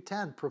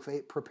 62:10,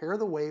 prepare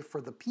the way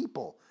for the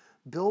people.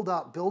 Build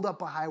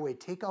up a highway.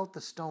 Take out the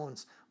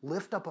stones.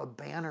 Lift up a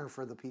banner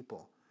for the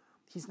people.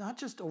 He's not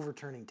just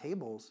overturning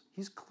tables.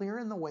 He's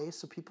clearing the way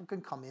so people can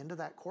come into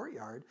that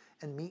courtyard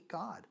and meet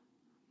God.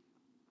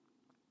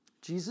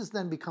 Jesus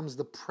then becomes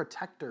the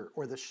protector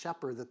or the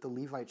shepherd that the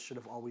Levites should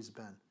have always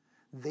been.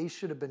 They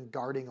should have been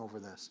guarding over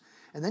this.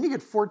 And then you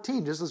get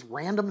 14, just this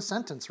random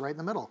sentence right in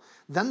the middle.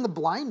 Then the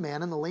blind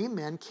man and the lame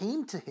man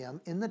came to him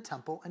in the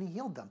temple and he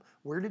healed them.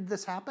 Where did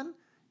this happen?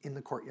 In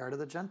the courtyard of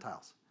the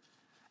Gentiles.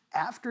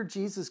 After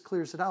Jesus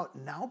clears it out,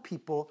 now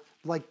people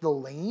like the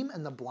lame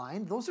and the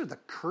blind, those are the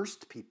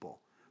cursed people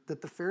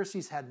that the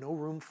Pharisees had no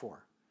room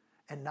for.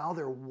 And now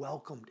they're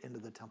welcomed into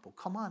the temple.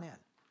 Come on in.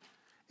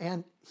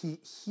 And he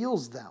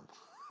heals them.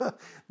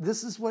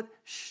 This is what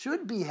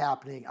should be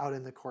happening out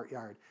in the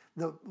courtyard.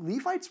 The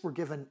Levites were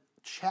given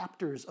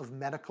chapters of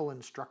medical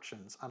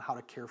instructions on how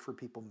to care for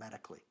people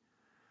medically.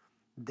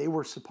 They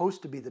were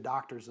supposed to be the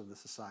doctors of the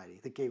society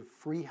that gave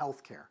free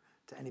health care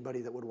to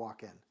anybody that would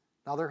walk in.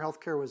 Now their health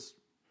care was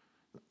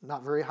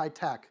not very high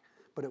tech,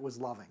 but it was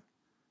loving,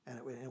 and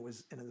it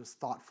was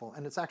thoughtful,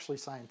 and it's actually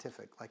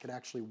scientific. Like, it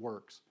actually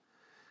works.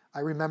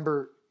 I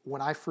remember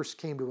when I first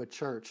came to a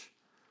church.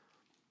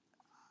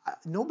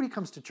 Nobody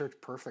comes to church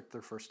perfect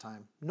their first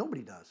time.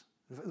 Nobody does.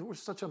 It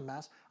was such a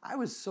mess. I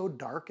was so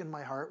dark in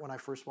my heart when I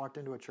first walked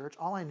into a church.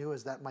 All I knew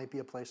is that might be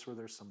a place where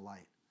there's some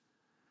light.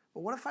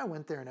 But what if I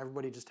went there and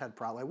everybody just had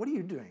problems? Like, what are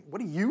you doing?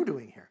 What are you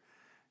doing here?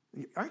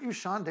 Aren't you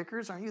Sean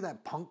Dickers? Aren't you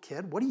that punk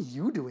kid? What are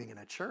you doing in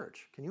a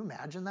church? Can you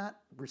imagine that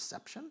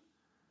reception?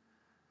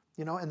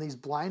 You know, and these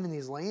blind and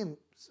these lame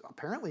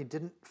apparently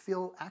didn't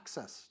feel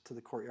access to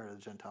the courtyard of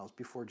the Gentiles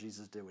before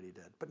Jesus did what he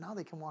did. But now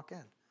they can walk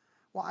in.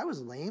 Well, I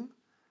was lame.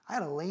 I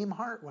had a lame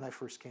heart when I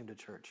first came to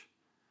church,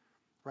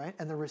 right?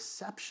 And the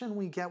reception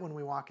we get when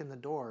we walk in the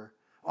door,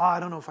 oh, I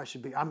don't know if I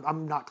should be,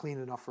 I'm not clean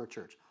enough for a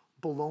church.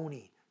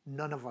 Baloney.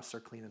 None of us are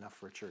clean enough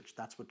for a church.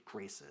 That's what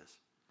grace is.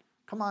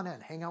 Come on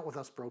in. Hang out with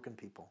us broken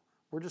people.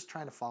 We're just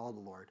trying to follow the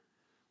Lord.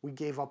 We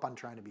gave up on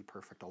trying to be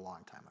perfect a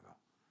long time ago.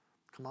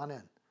 Come on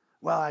in.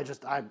 Well,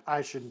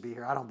 I shouldn't be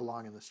here. I don't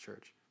belong in this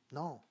church.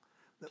 No.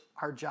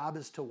 Our job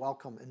is to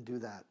welcome and do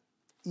that,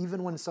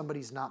 even when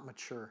somebody's not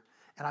mature.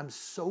 And I'm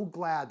so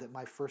glad that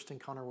my first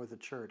encounter with the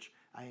church,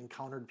 I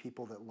encountered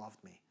people that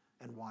loved me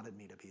and wanted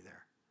me to be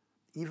there,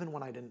 even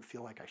when I didn't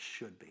feel like I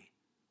should be,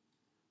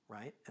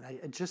 right?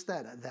 And just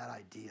that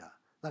idea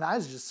that I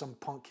was just some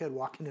punk kid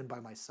walking in by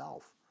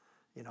myself,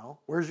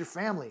 where's your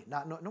family?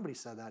 Nobody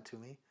said that to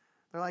me.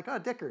 They're like, oh,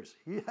 Dickers,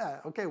 yeah,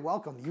 okay,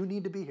 welcome. You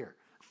need to be here.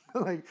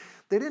 Like,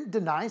 they didn't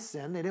deny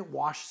sin. They didn't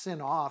wash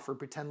sin off or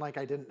pretend like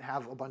I didn't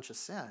have a bunch of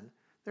sin.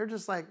 They're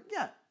just like,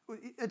 yeah,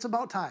 it's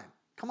about time.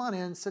 Come on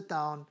in, sit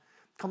down,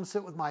 come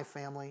sit with my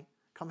family,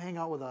 come hang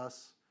out with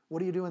us.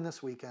 What are you doing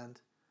this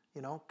weekend?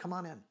 Come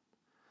on in.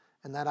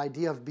 And that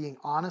idea of being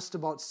honest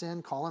about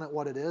sin, calling it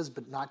what it is,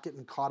 but not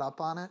getting caught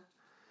up on it.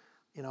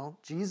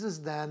 Jesus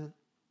then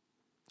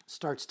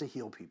starts to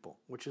heal people,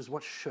 which is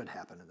what should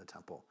happen in the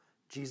temple.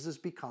 Jesus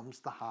becomes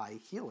the high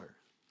healer.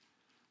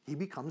 He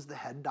becomes the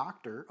head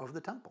doctor of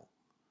the temple.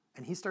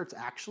 And he starts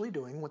actually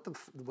doing what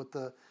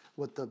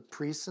the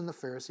priests and the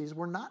Pharisees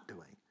were not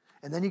doing.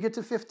 And then you get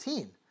to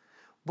 15.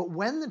 But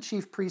when the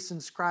chief priests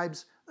and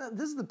scribes,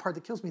 this is the part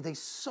that kills me, they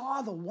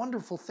saw the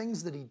wonderful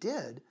things that he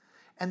did,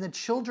 and the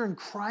children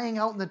crying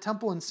out in the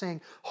temple and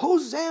saying,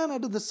 Hosanna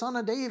to the Son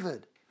of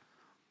David.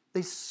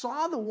 They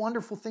saw the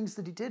wonderful things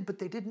that he did, but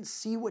they didn't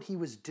see what he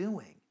was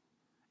doing.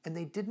 And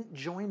they didn't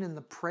join in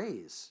the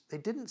praise. They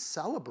didn't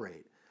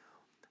celebrate.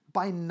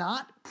 By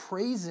not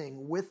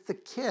praising with the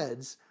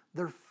kids,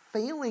 they're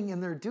failing in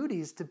their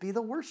duties to be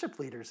the worship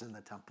leaders in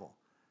the temple.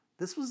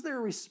 This was their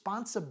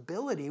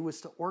responsibility,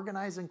 was to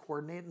organize and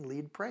coordinate and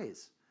lead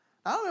praise.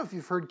 I don't know if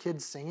you've heard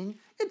kids singing.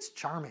 It's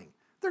charming.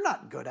 They're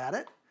not good at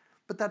it,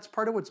 but that's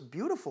part of what's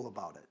beautiful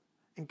about it.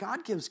 And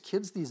God gives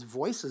kids these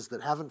voices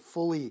that haven't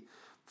fully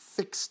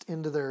fixed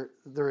into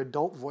their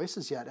adult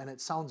voices yet, and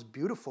it sounds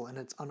beautiful in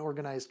its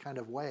unorganized kind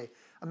of way.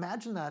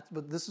 Imagine that,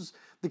 but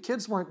the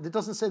kids weren't, it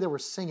doesn't say they were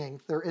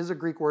singing. There is a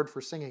Greek word for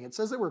singing. It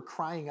says they were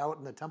crying out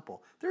in the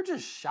temple. They're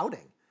just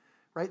shouting,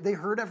 right? They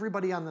heard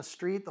everybody on the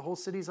street, the whole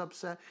city's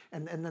upset,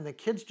 and then the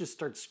kids just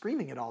start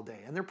screaming it all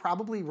day. And they're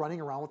probably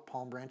running around with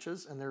palm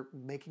branches, and they're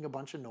making a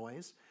bunch of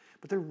noise,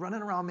 but they're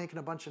running around making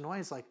a bunch of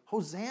noise like,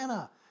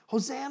 Hosanna,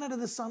 Hosanna to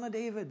the Son of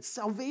David,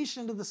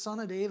 salvation to the Son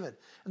of David.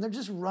 And they're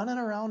just running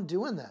around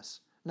doing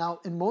this. Now,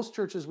 in most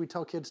churches, we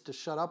tell kids to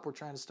shut up. We're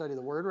trying to study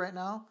the word right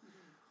now.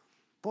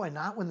 Boy,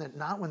 not when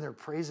they're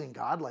praising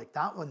God like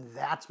that, when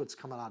that's what's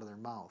coming out of their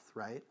mouth,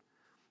 right?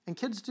 And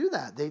kids do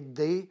that.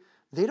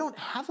 They don't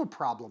have a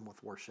problem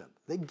with worship.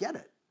 They get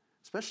it,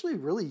 especially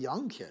really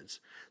young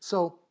kids.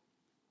 So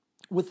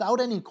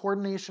without any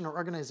coordination or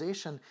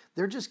organization,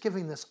 they're just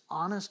giving this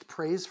honest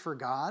praise for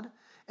God.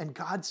 And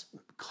God's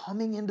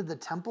coming into the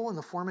temple in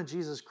the form of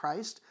Jesus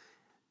Christ.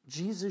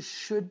 Jesus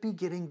should be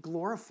getting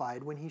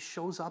glorified when he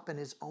shows up in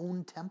his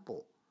own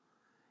temple.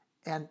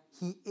 And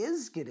he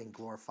is getting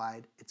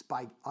glorified. It's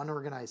by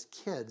unorganized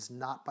kids,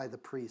 not by the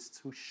priests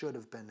who should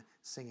have been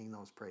singing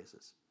those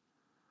praises.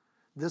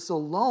 This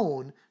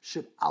alone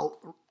should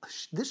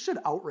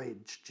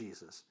outrage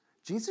Jesus.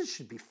 Jesus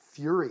should be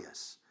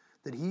furious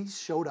that he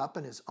showed up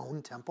in his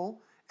own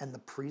temple and the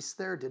priests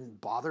there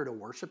didn't bother to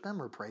worship him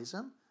or praise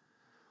him.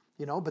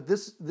 But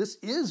this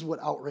is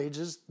what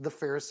outrages the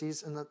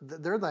Pharisees. And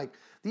they're like,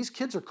 these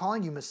kids are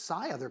calling you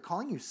Messiah. They're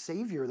calling you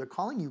Savior. They're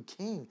calling you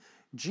King.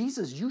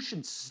 Jesus, you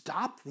should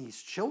stop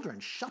these children.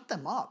 Shut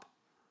them up.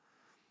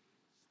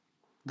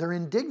 They're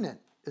indignant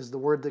is the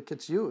word that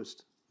gets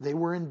used. They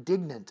were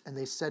indignant, and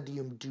they said to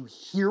him, do you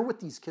hear what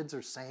these kids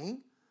are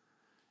saying?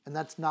 And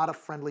that's not a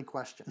friendly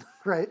question,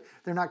 right?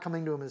 They're not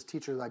coming to him as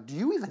teacher like, do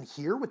you even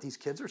hear what these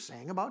kids are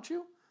saying about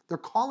you? They're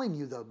calling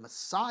you the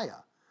Messiah.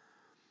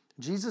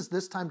 Jesus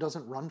this time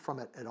doesn't run from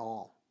it at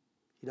all.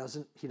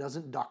 He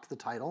doesn't duck the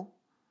title.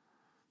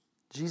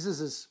 Jesus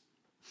is,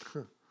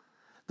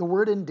 the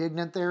word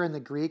indignant there in the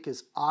Greek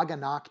is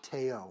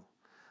aganakteo.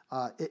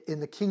 In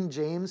the King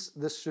James,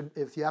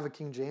 if you have a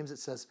King James, it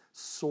says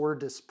sore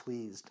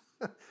displeased.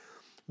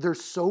 They're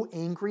so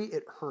angry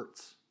it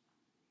hurts.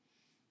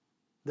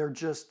 They're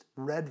just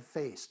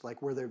red-faced,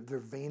 like where their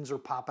veins are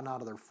popping out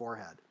of their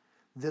forehead.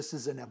 This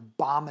is an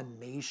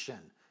abomination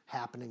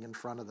happening in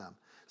front of them.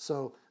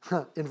 So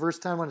in verse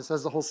 10, when it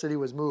says the whole city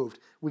was moved,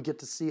 we get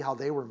to see how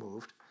they were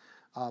moved.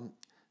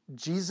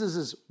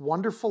 Jesus'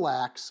 wonderful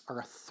acts are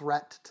a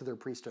threat to their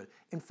priesthood.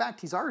 In fact,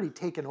 he's already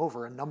taken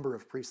over a number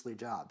of priestly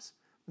jobs.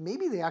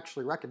 Maybe they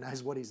actually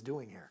recognize what he's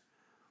doing here.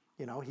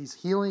 He's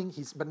healing,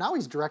 but now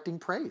he's directing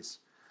praise.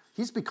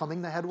 He's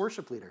becoming the head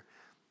worship leader.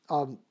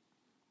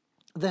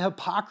 The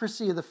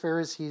hypocrisy of the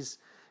Pharisees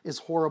is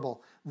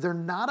horrible. They're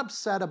not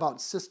upset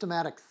about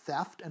systematic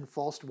theft and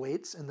false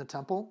weights in the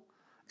temple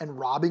and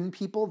robbing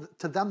people.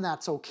 To them,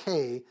 that's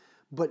okay.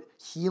 But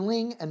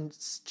healing and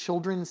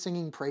children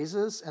singing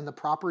praises and the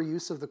proper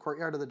use of the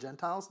courtyard of the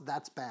Gentiles,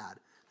 that's bad.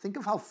 Think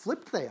of how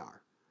flipped they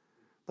are.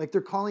 Like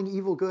they're calling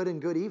evil good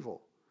and good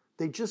evil.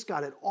 They just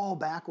got it all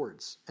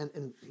backwards.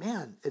 And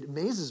man, it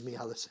amazes me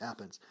how this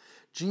happens.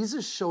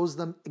 Jesus shows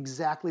them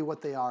exactly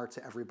what they are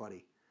to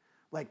everybody.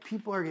 Like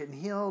people are getting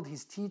healed.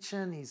 He's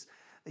teaching.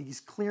 He's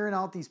clearing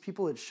out these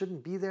people that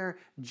shouldn't be there.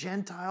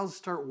 Gentiles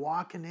start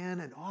walking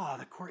in and,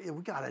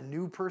 we got a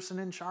new person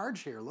in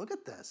charge here. Look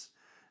at this.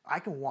 I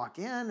can walk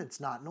in. It's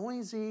not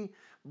noisy.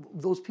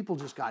 Those people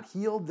just got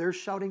healed. They're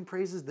shouting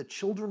praises. The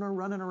children are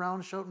running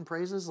around shouting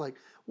praises. Like,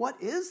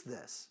 what is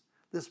this?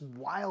 this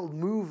wild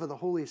move of the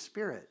Holy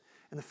Spirit.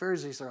 And the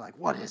Pharisees are like,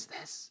 what is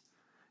this?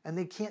 And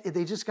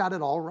they just got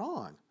it all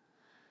wrong.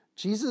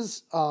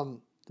 Jesus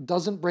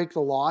doesn't break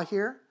the law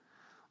here.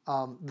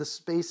 The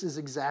space is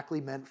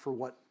exactly meant for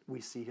what we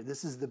see here.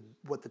 This is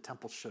what the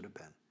temple should have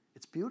been.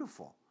 It's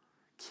beautiful.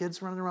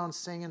 Kids running around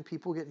singing,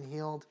 people getting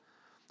healed.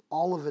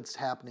 All of it's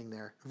happening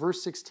there.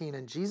 Verse 16,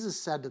 and Jesus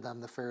said to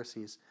them, the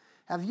Pharisees,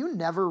 have you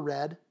never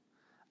read,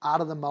 out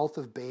of the mouth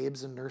of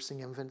babes and nursing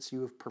infants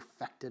you have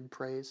perfected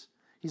praise?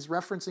 He's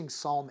referencing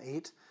Psalm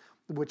 8,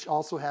 which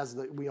also has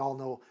we all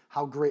know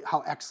how great,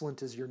 how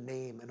excellent is your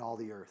name in all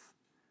the earth,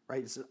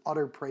 right? It's an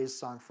utter praise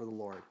song for the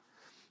Lord.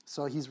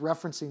 So he's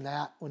referencing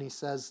that when he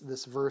says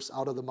this verse,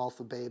 out of the mouth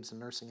of babes and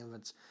nursing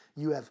infants,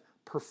 you have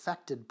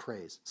perfected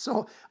praise.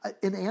 So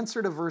in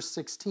answer to verse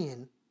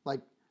 16,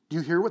 like, do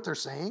you hear what they're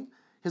saying?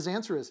 His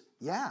answer is,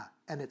 yeah,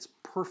 and it's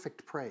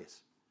perfect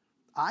praise.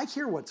 I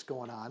hear what's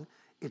going on.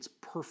 It's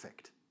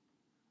perfect.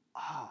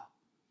 Ah,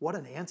 what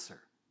an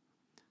answer.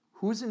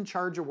 Who's in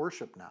charge of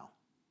worship now?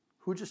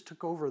 Who just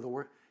took over the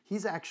worship?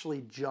 He's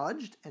actually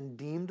judged and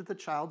deemed the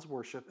child's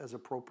worship as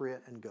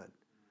appropriate and good.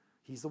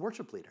 He's the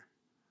worship leader.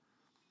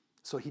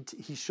 So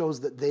he shows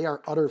that they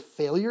are utter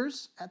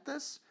failures at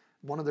this,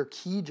 one of their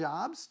key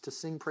jobs to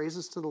sing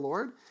praises to the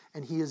Lord,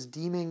 and he is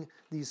deeming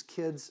these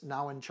kids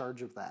now in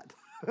charge of that.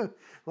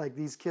 Like,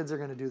 these kids are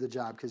going to do the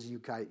job because you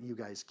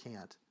guys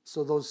can't.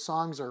 So those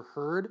songs are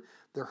heard.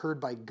 They're heard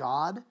by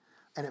God,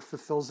 and it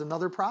fulfills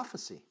another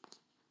prophecy.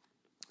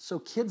 So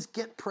kids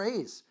get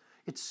praise.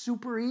 It's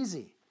super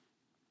easy.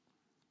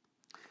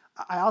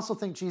 I also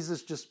think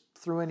Jesus just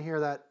threw in here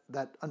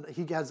that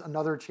he has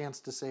another chance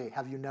to say,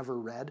 have you never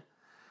read?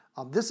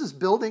 This is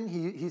building.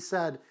 He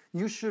said,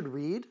 you should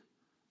read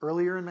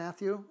earlier in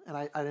Matthew, and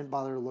I didn't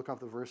bother to look up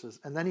the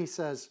verses. And then he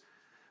says,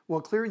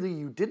 well, clearly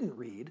you didn't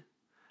read.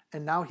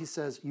 And now he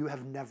says, you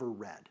have never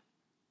read.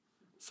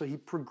 So he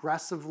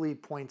progressively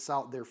points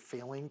out they're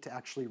failing to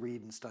actually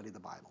read and study the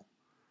Bible.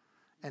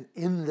 And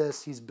in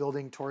this, he's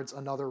building towards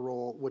another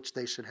role which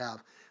they should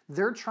have.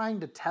 They're trying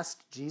to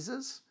test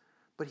Jesus,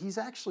 but he's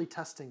actually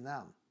testing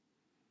them.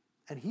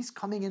 And he's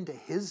coming into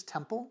his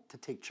temple to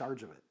take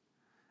charge of it.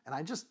 And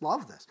I just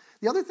love this.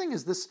 The other thing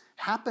is this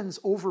happens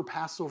over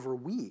Passover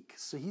week.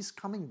 So he's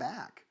coming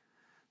back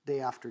day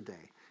after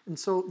day. And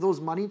so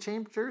those money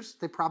changers,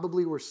 they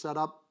probably were set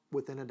up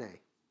within a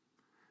day.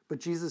 But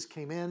Jesus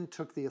came in,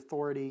 took the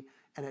authority,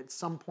 and at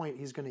some point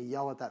he's going to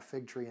yell at that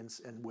fig tree and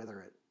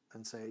wither it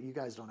and say, you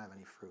guys don't have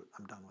any fruit.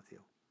 I'm done with you.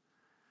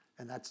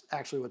 And that's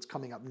actually what's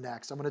coming up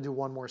next. I'm going to do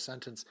one more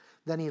sentence.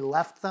 Then he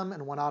left them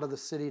and went out of the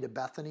city to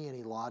Bethany, and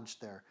he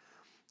lodged there.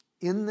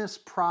 In this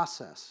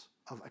process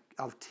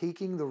of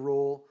taking the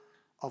role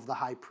of the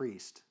high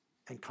priest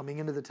and coming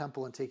into the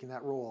temple and taking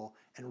that role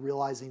and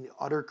realizing the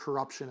utter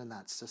corruption in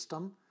that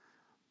system,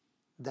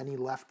 then he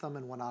left them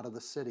and went out of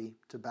the city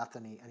to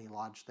Bethany, and he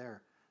lodged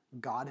there.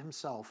 God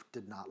himself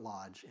did not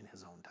lodge in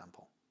his own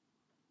temple,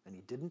 and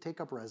he didn't take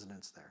up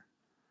residence there.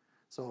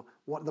 So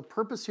what the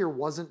purpose here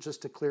wasn't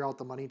just to clear out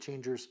the money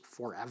changers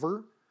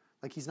forever.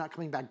 Like, he's not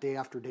coming back day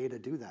after day to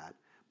do that.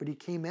 But he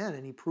came in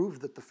and he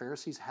proved that the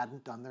Pharisees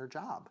hadn't done their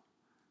job.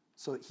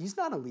 So he's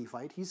not a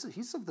Levite.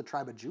 He's of the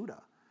tribe of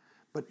Judah.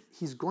 But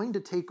he's going to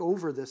take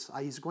over this.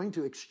 He's going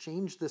to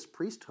exchange this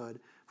priesthood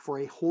for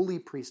a holy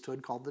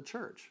priesthood called the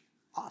church,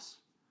 us.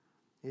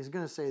 He's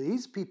going to say,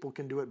 these people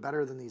can do it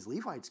better than these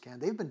Levites can.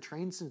 They've been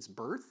trained since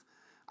birth.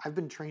 I've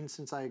been trained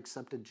since I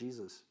accepted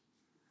Jesus.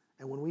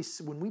 And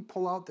when we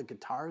pull out the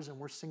guitars and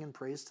we're singing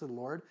praise to the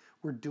Lord,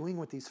 we're doing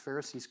what these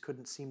Pharisees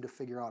couldn't seem to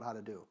figure out how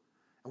to do.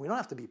 And we don't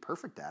have to be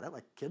perfect at it.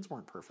 Like, kids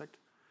weren't perfect.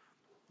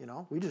 You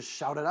know, we just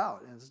shout it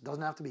out. And it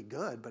doesn't have to be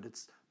good, but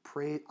it's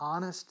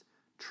honest,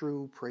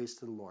 true praise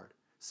to the Lord.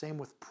 Same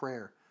with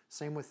prayer.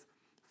 Same with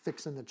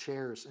fixing the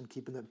chairs and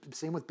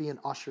same with being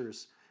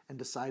ushers and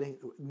deciding,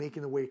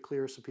 making the way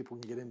clear so people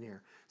can get in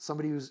here.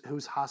 Somebody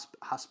who's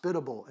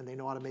hospitable and they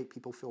know how to make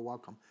people feel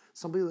welcome.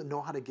 Somebody that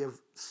know how to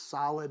give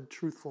solid,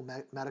 truthful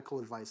medical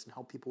advice and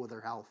help people with their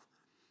health,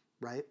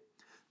 right?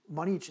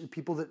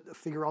 People that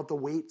figure out the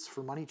weights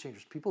for money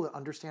changers, people that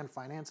understand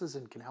finances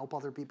and can help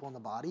other people in the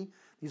body.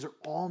 These are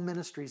all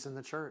ministries in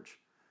the church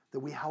that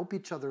we help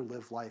each other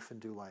live life and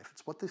do life.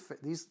 It's what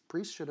these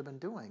priests should have been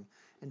doing.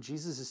 And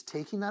Jesus is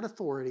taking that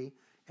authority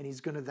and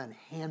he's going to then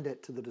hand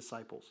it to the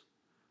disciples.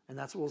 And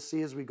that's what we'll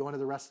see as we go into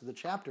the rest of the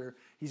chapter.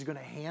 He's going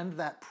to hand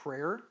that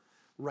prayer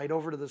right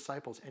over to the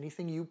disciples.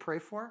 Anything you pray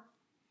for,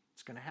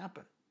 it's going to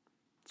happen.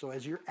 So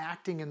as you're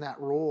acting in that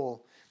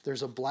role,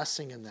 there's a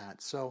blessing in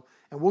that. So,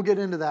 and we'll get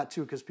into that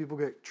too, because people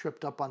get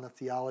tripped up on the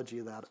theology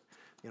of that.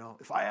 You know,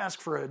 if I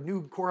ask for a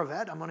new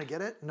Corvette, I'm going to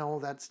get it. No,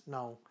 that's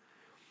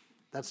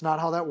not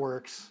how that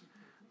works.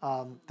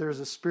 There's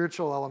a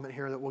spiritual element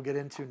here that we'll get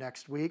into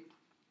next week.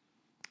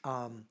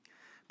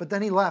 But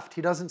then he left.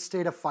 He doesn't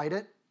stay to fight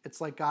it. It's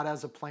like God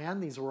has a plan.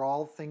 These were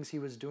all things he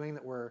was doing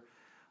that were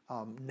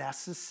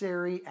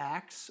necessary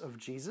acts of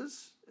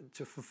Jesus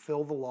to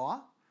fulfill the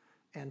law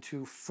and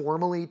to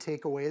formally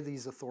take away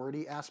these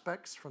authority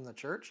aspects from the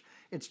church.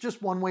 It's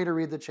just one way to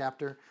read the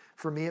chapter.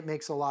 For me, it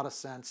makes a lot of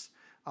sense.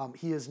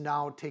 he has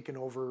now taken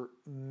over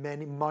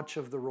much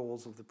of the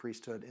roles of the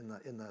priesthood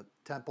in the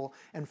temple.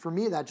 And for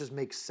me, that just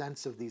makes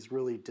sense of these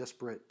really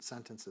disparate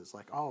sentences.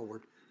 Like, oh,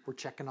 we're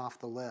checking off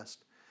the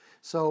list.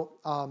 So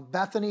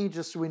Bethany,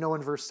 just so we know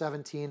in verse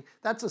 17,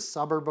 that's a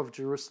suburb of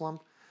Jerusalem.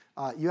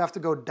 You have to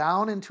go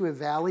down into a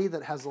valley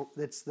that has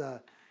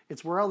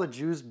it's where all the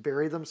Jews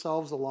bury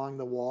themselves along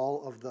the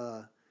wall of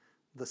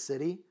the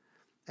city.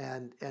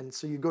 And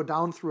so you go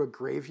down through a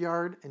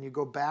graveyard and you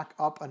go back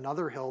up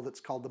another hill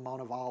that's called the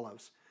Mount of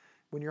Olives.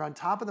 When you're on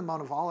top of the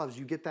Mount of Olives,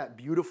 you get that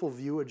beautiful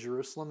view of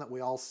Jerusalem that we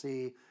all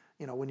see.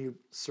 When you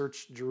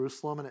search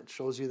Jerusalem and it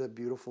shows you the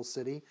beautiful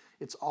city,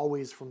 it's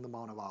always from the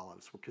Mount of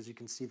Olives because you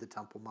can see the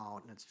Temple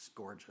Mount and it's just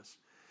gorgeous.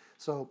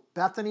 So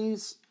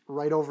Bethany's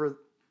right over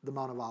the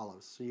Mount of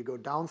Olives. So you go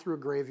down through a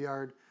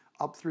graveyard,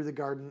 up through the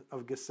Garden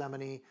of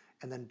Gethsemane,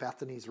 and then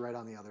Bethany's right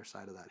on the other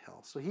side of that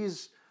hill. So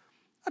he's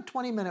a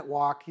 20-minute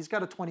walk. He's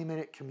got a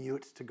 20-minute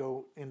commute to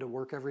go into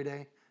work every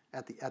day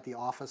at the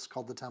office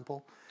called the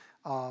temple.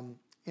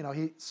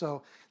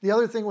 So the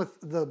other thing with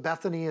the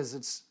Bethany is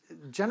it's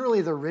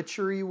generally the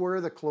richer you were,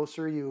 the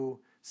closer you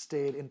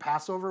stayed. In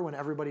Passover, when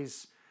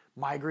everybody's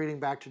migrating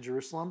back to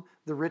Jerusalem,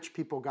 the rich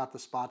people got the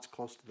spots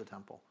close to the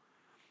temple.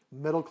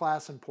 Middle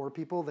class and poor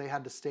people, they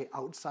had to stay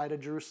outside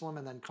of Jerusalem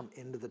and then come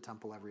into the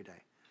temple every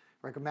day.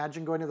 Like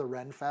imagine going to the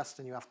Ren Fest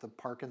and you have to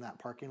park in that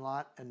parking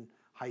lot and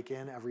hike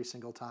in every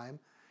single time.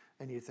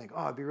 And you think,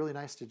 oh, it'd be really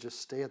nice to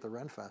just stay at the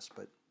Ren Fest.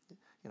 But,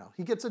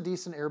 he gets a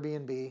decent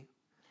Airbnb,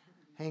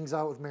 hangs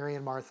out with Mary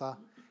and Martha.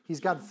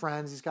 He's got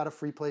friends. He's got a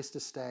free place to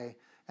stay.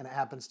 And it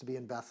happens to be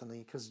in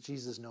Bethany because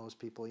Jesus knows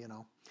people,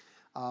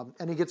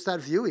 And he gets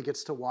that view. He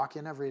gets to walk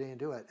in every day and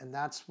do it. And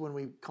that's when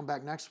we come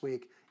back next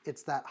week.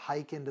 It's that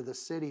hike into the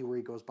city where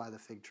he goes by the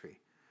fig tree.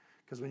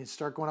 Because when you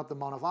start going up the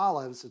Mount of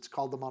Olives, it's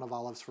called the Mount of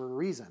Olives for a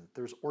reason.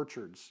 There's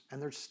orchards.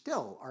 And there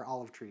still are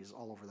olive trees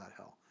all over that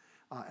hill.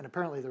 And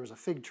apparently there was a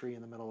fig tree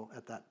in the middle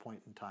at that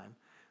point in time.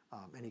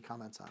 And he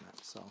comments on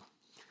it. So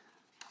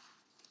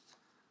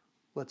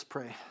let's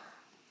pray.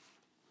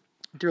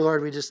 Dear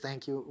Lord, we just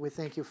thank you. We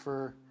thank you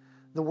for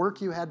the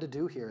work you had to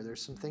do here.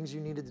 There's some things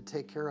you needed to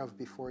take care of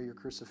before your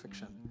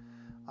crucifixion.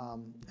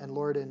 And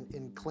Lord,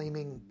 in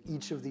claiming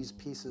each of these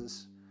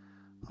pieces,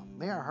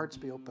 may our hearts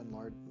be open,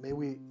 Lord. May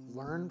we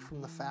learn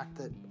from the fact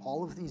that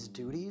all of these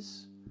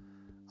duties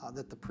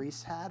that the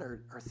priests had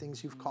are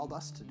things you've called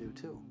us to do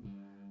too.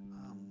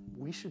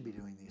 We should be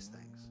doing these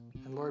things.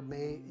 And Lord,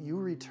 may you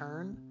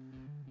return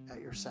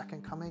at your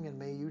second coming, and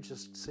may you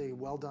just say,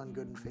 well done,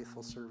 good and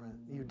faithful servant.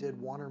 You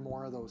did one or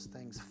more of those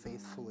things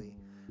faithfully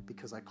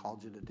because I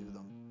called you to do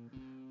them.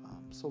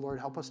 So Lord,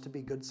 help us to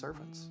be good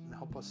servants and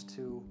help us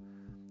to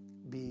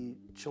be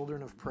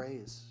children of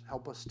praise.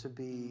 Help us to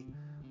be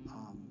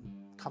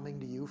coming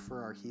to you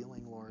for our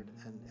healing, Lord,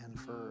 and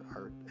for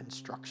our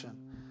instruction.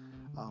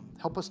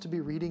 Help us to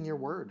be reading your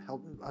word.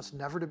 Help us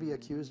never to be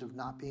accused of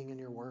not being in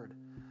your word.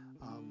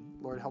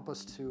 Lord, help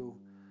us to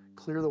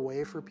clear the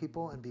way for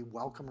people and be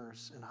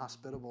welcomers and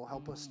hospitable.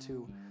 Help us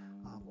to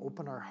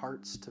open our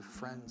hearts to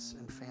friends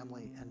and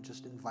family and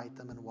just invite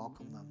them and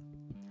welcome them.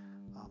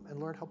 And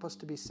Lord, help us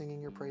to be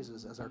singing your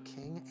praises as our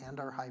King and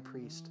our High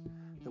Priest,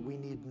 that we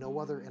need no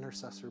other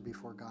intercessor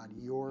before God.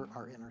 You're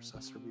our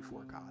intercessor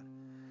before God.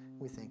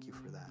 We thank you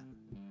for that.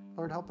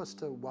 Lord, help us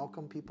to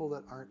welcome people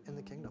that aren't in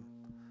the kingdom,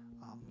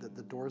 that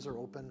the doors are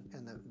open,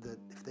 and that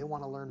if they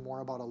want to learn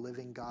more about a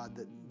living God,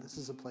 that this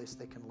is a place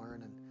they can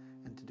learn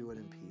and to do it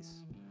in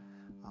peace.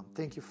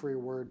 Thank you for your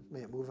word.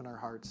 May it move in our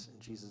hearts. In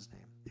Jesus'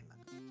 name, amen.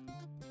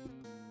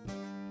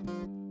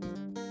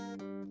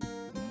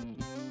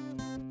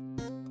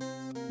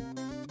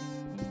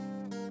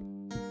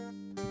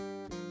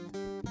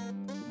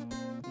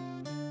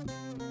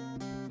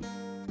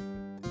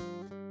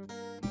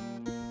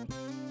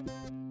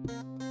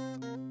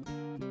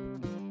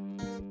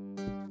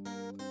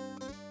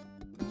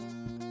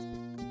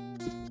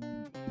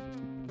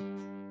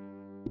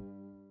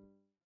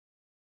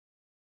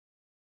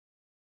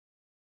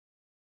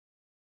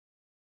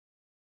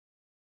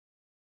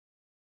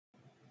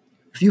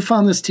 If you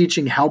found this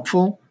teaching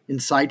helpful,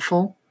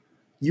 insightful,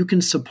 you can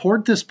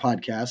support this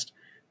podcast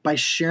by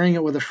sharing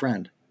it with a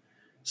friend.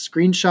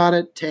 Screenshot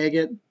it, tag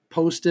it,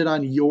 post it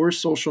on your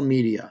social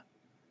media.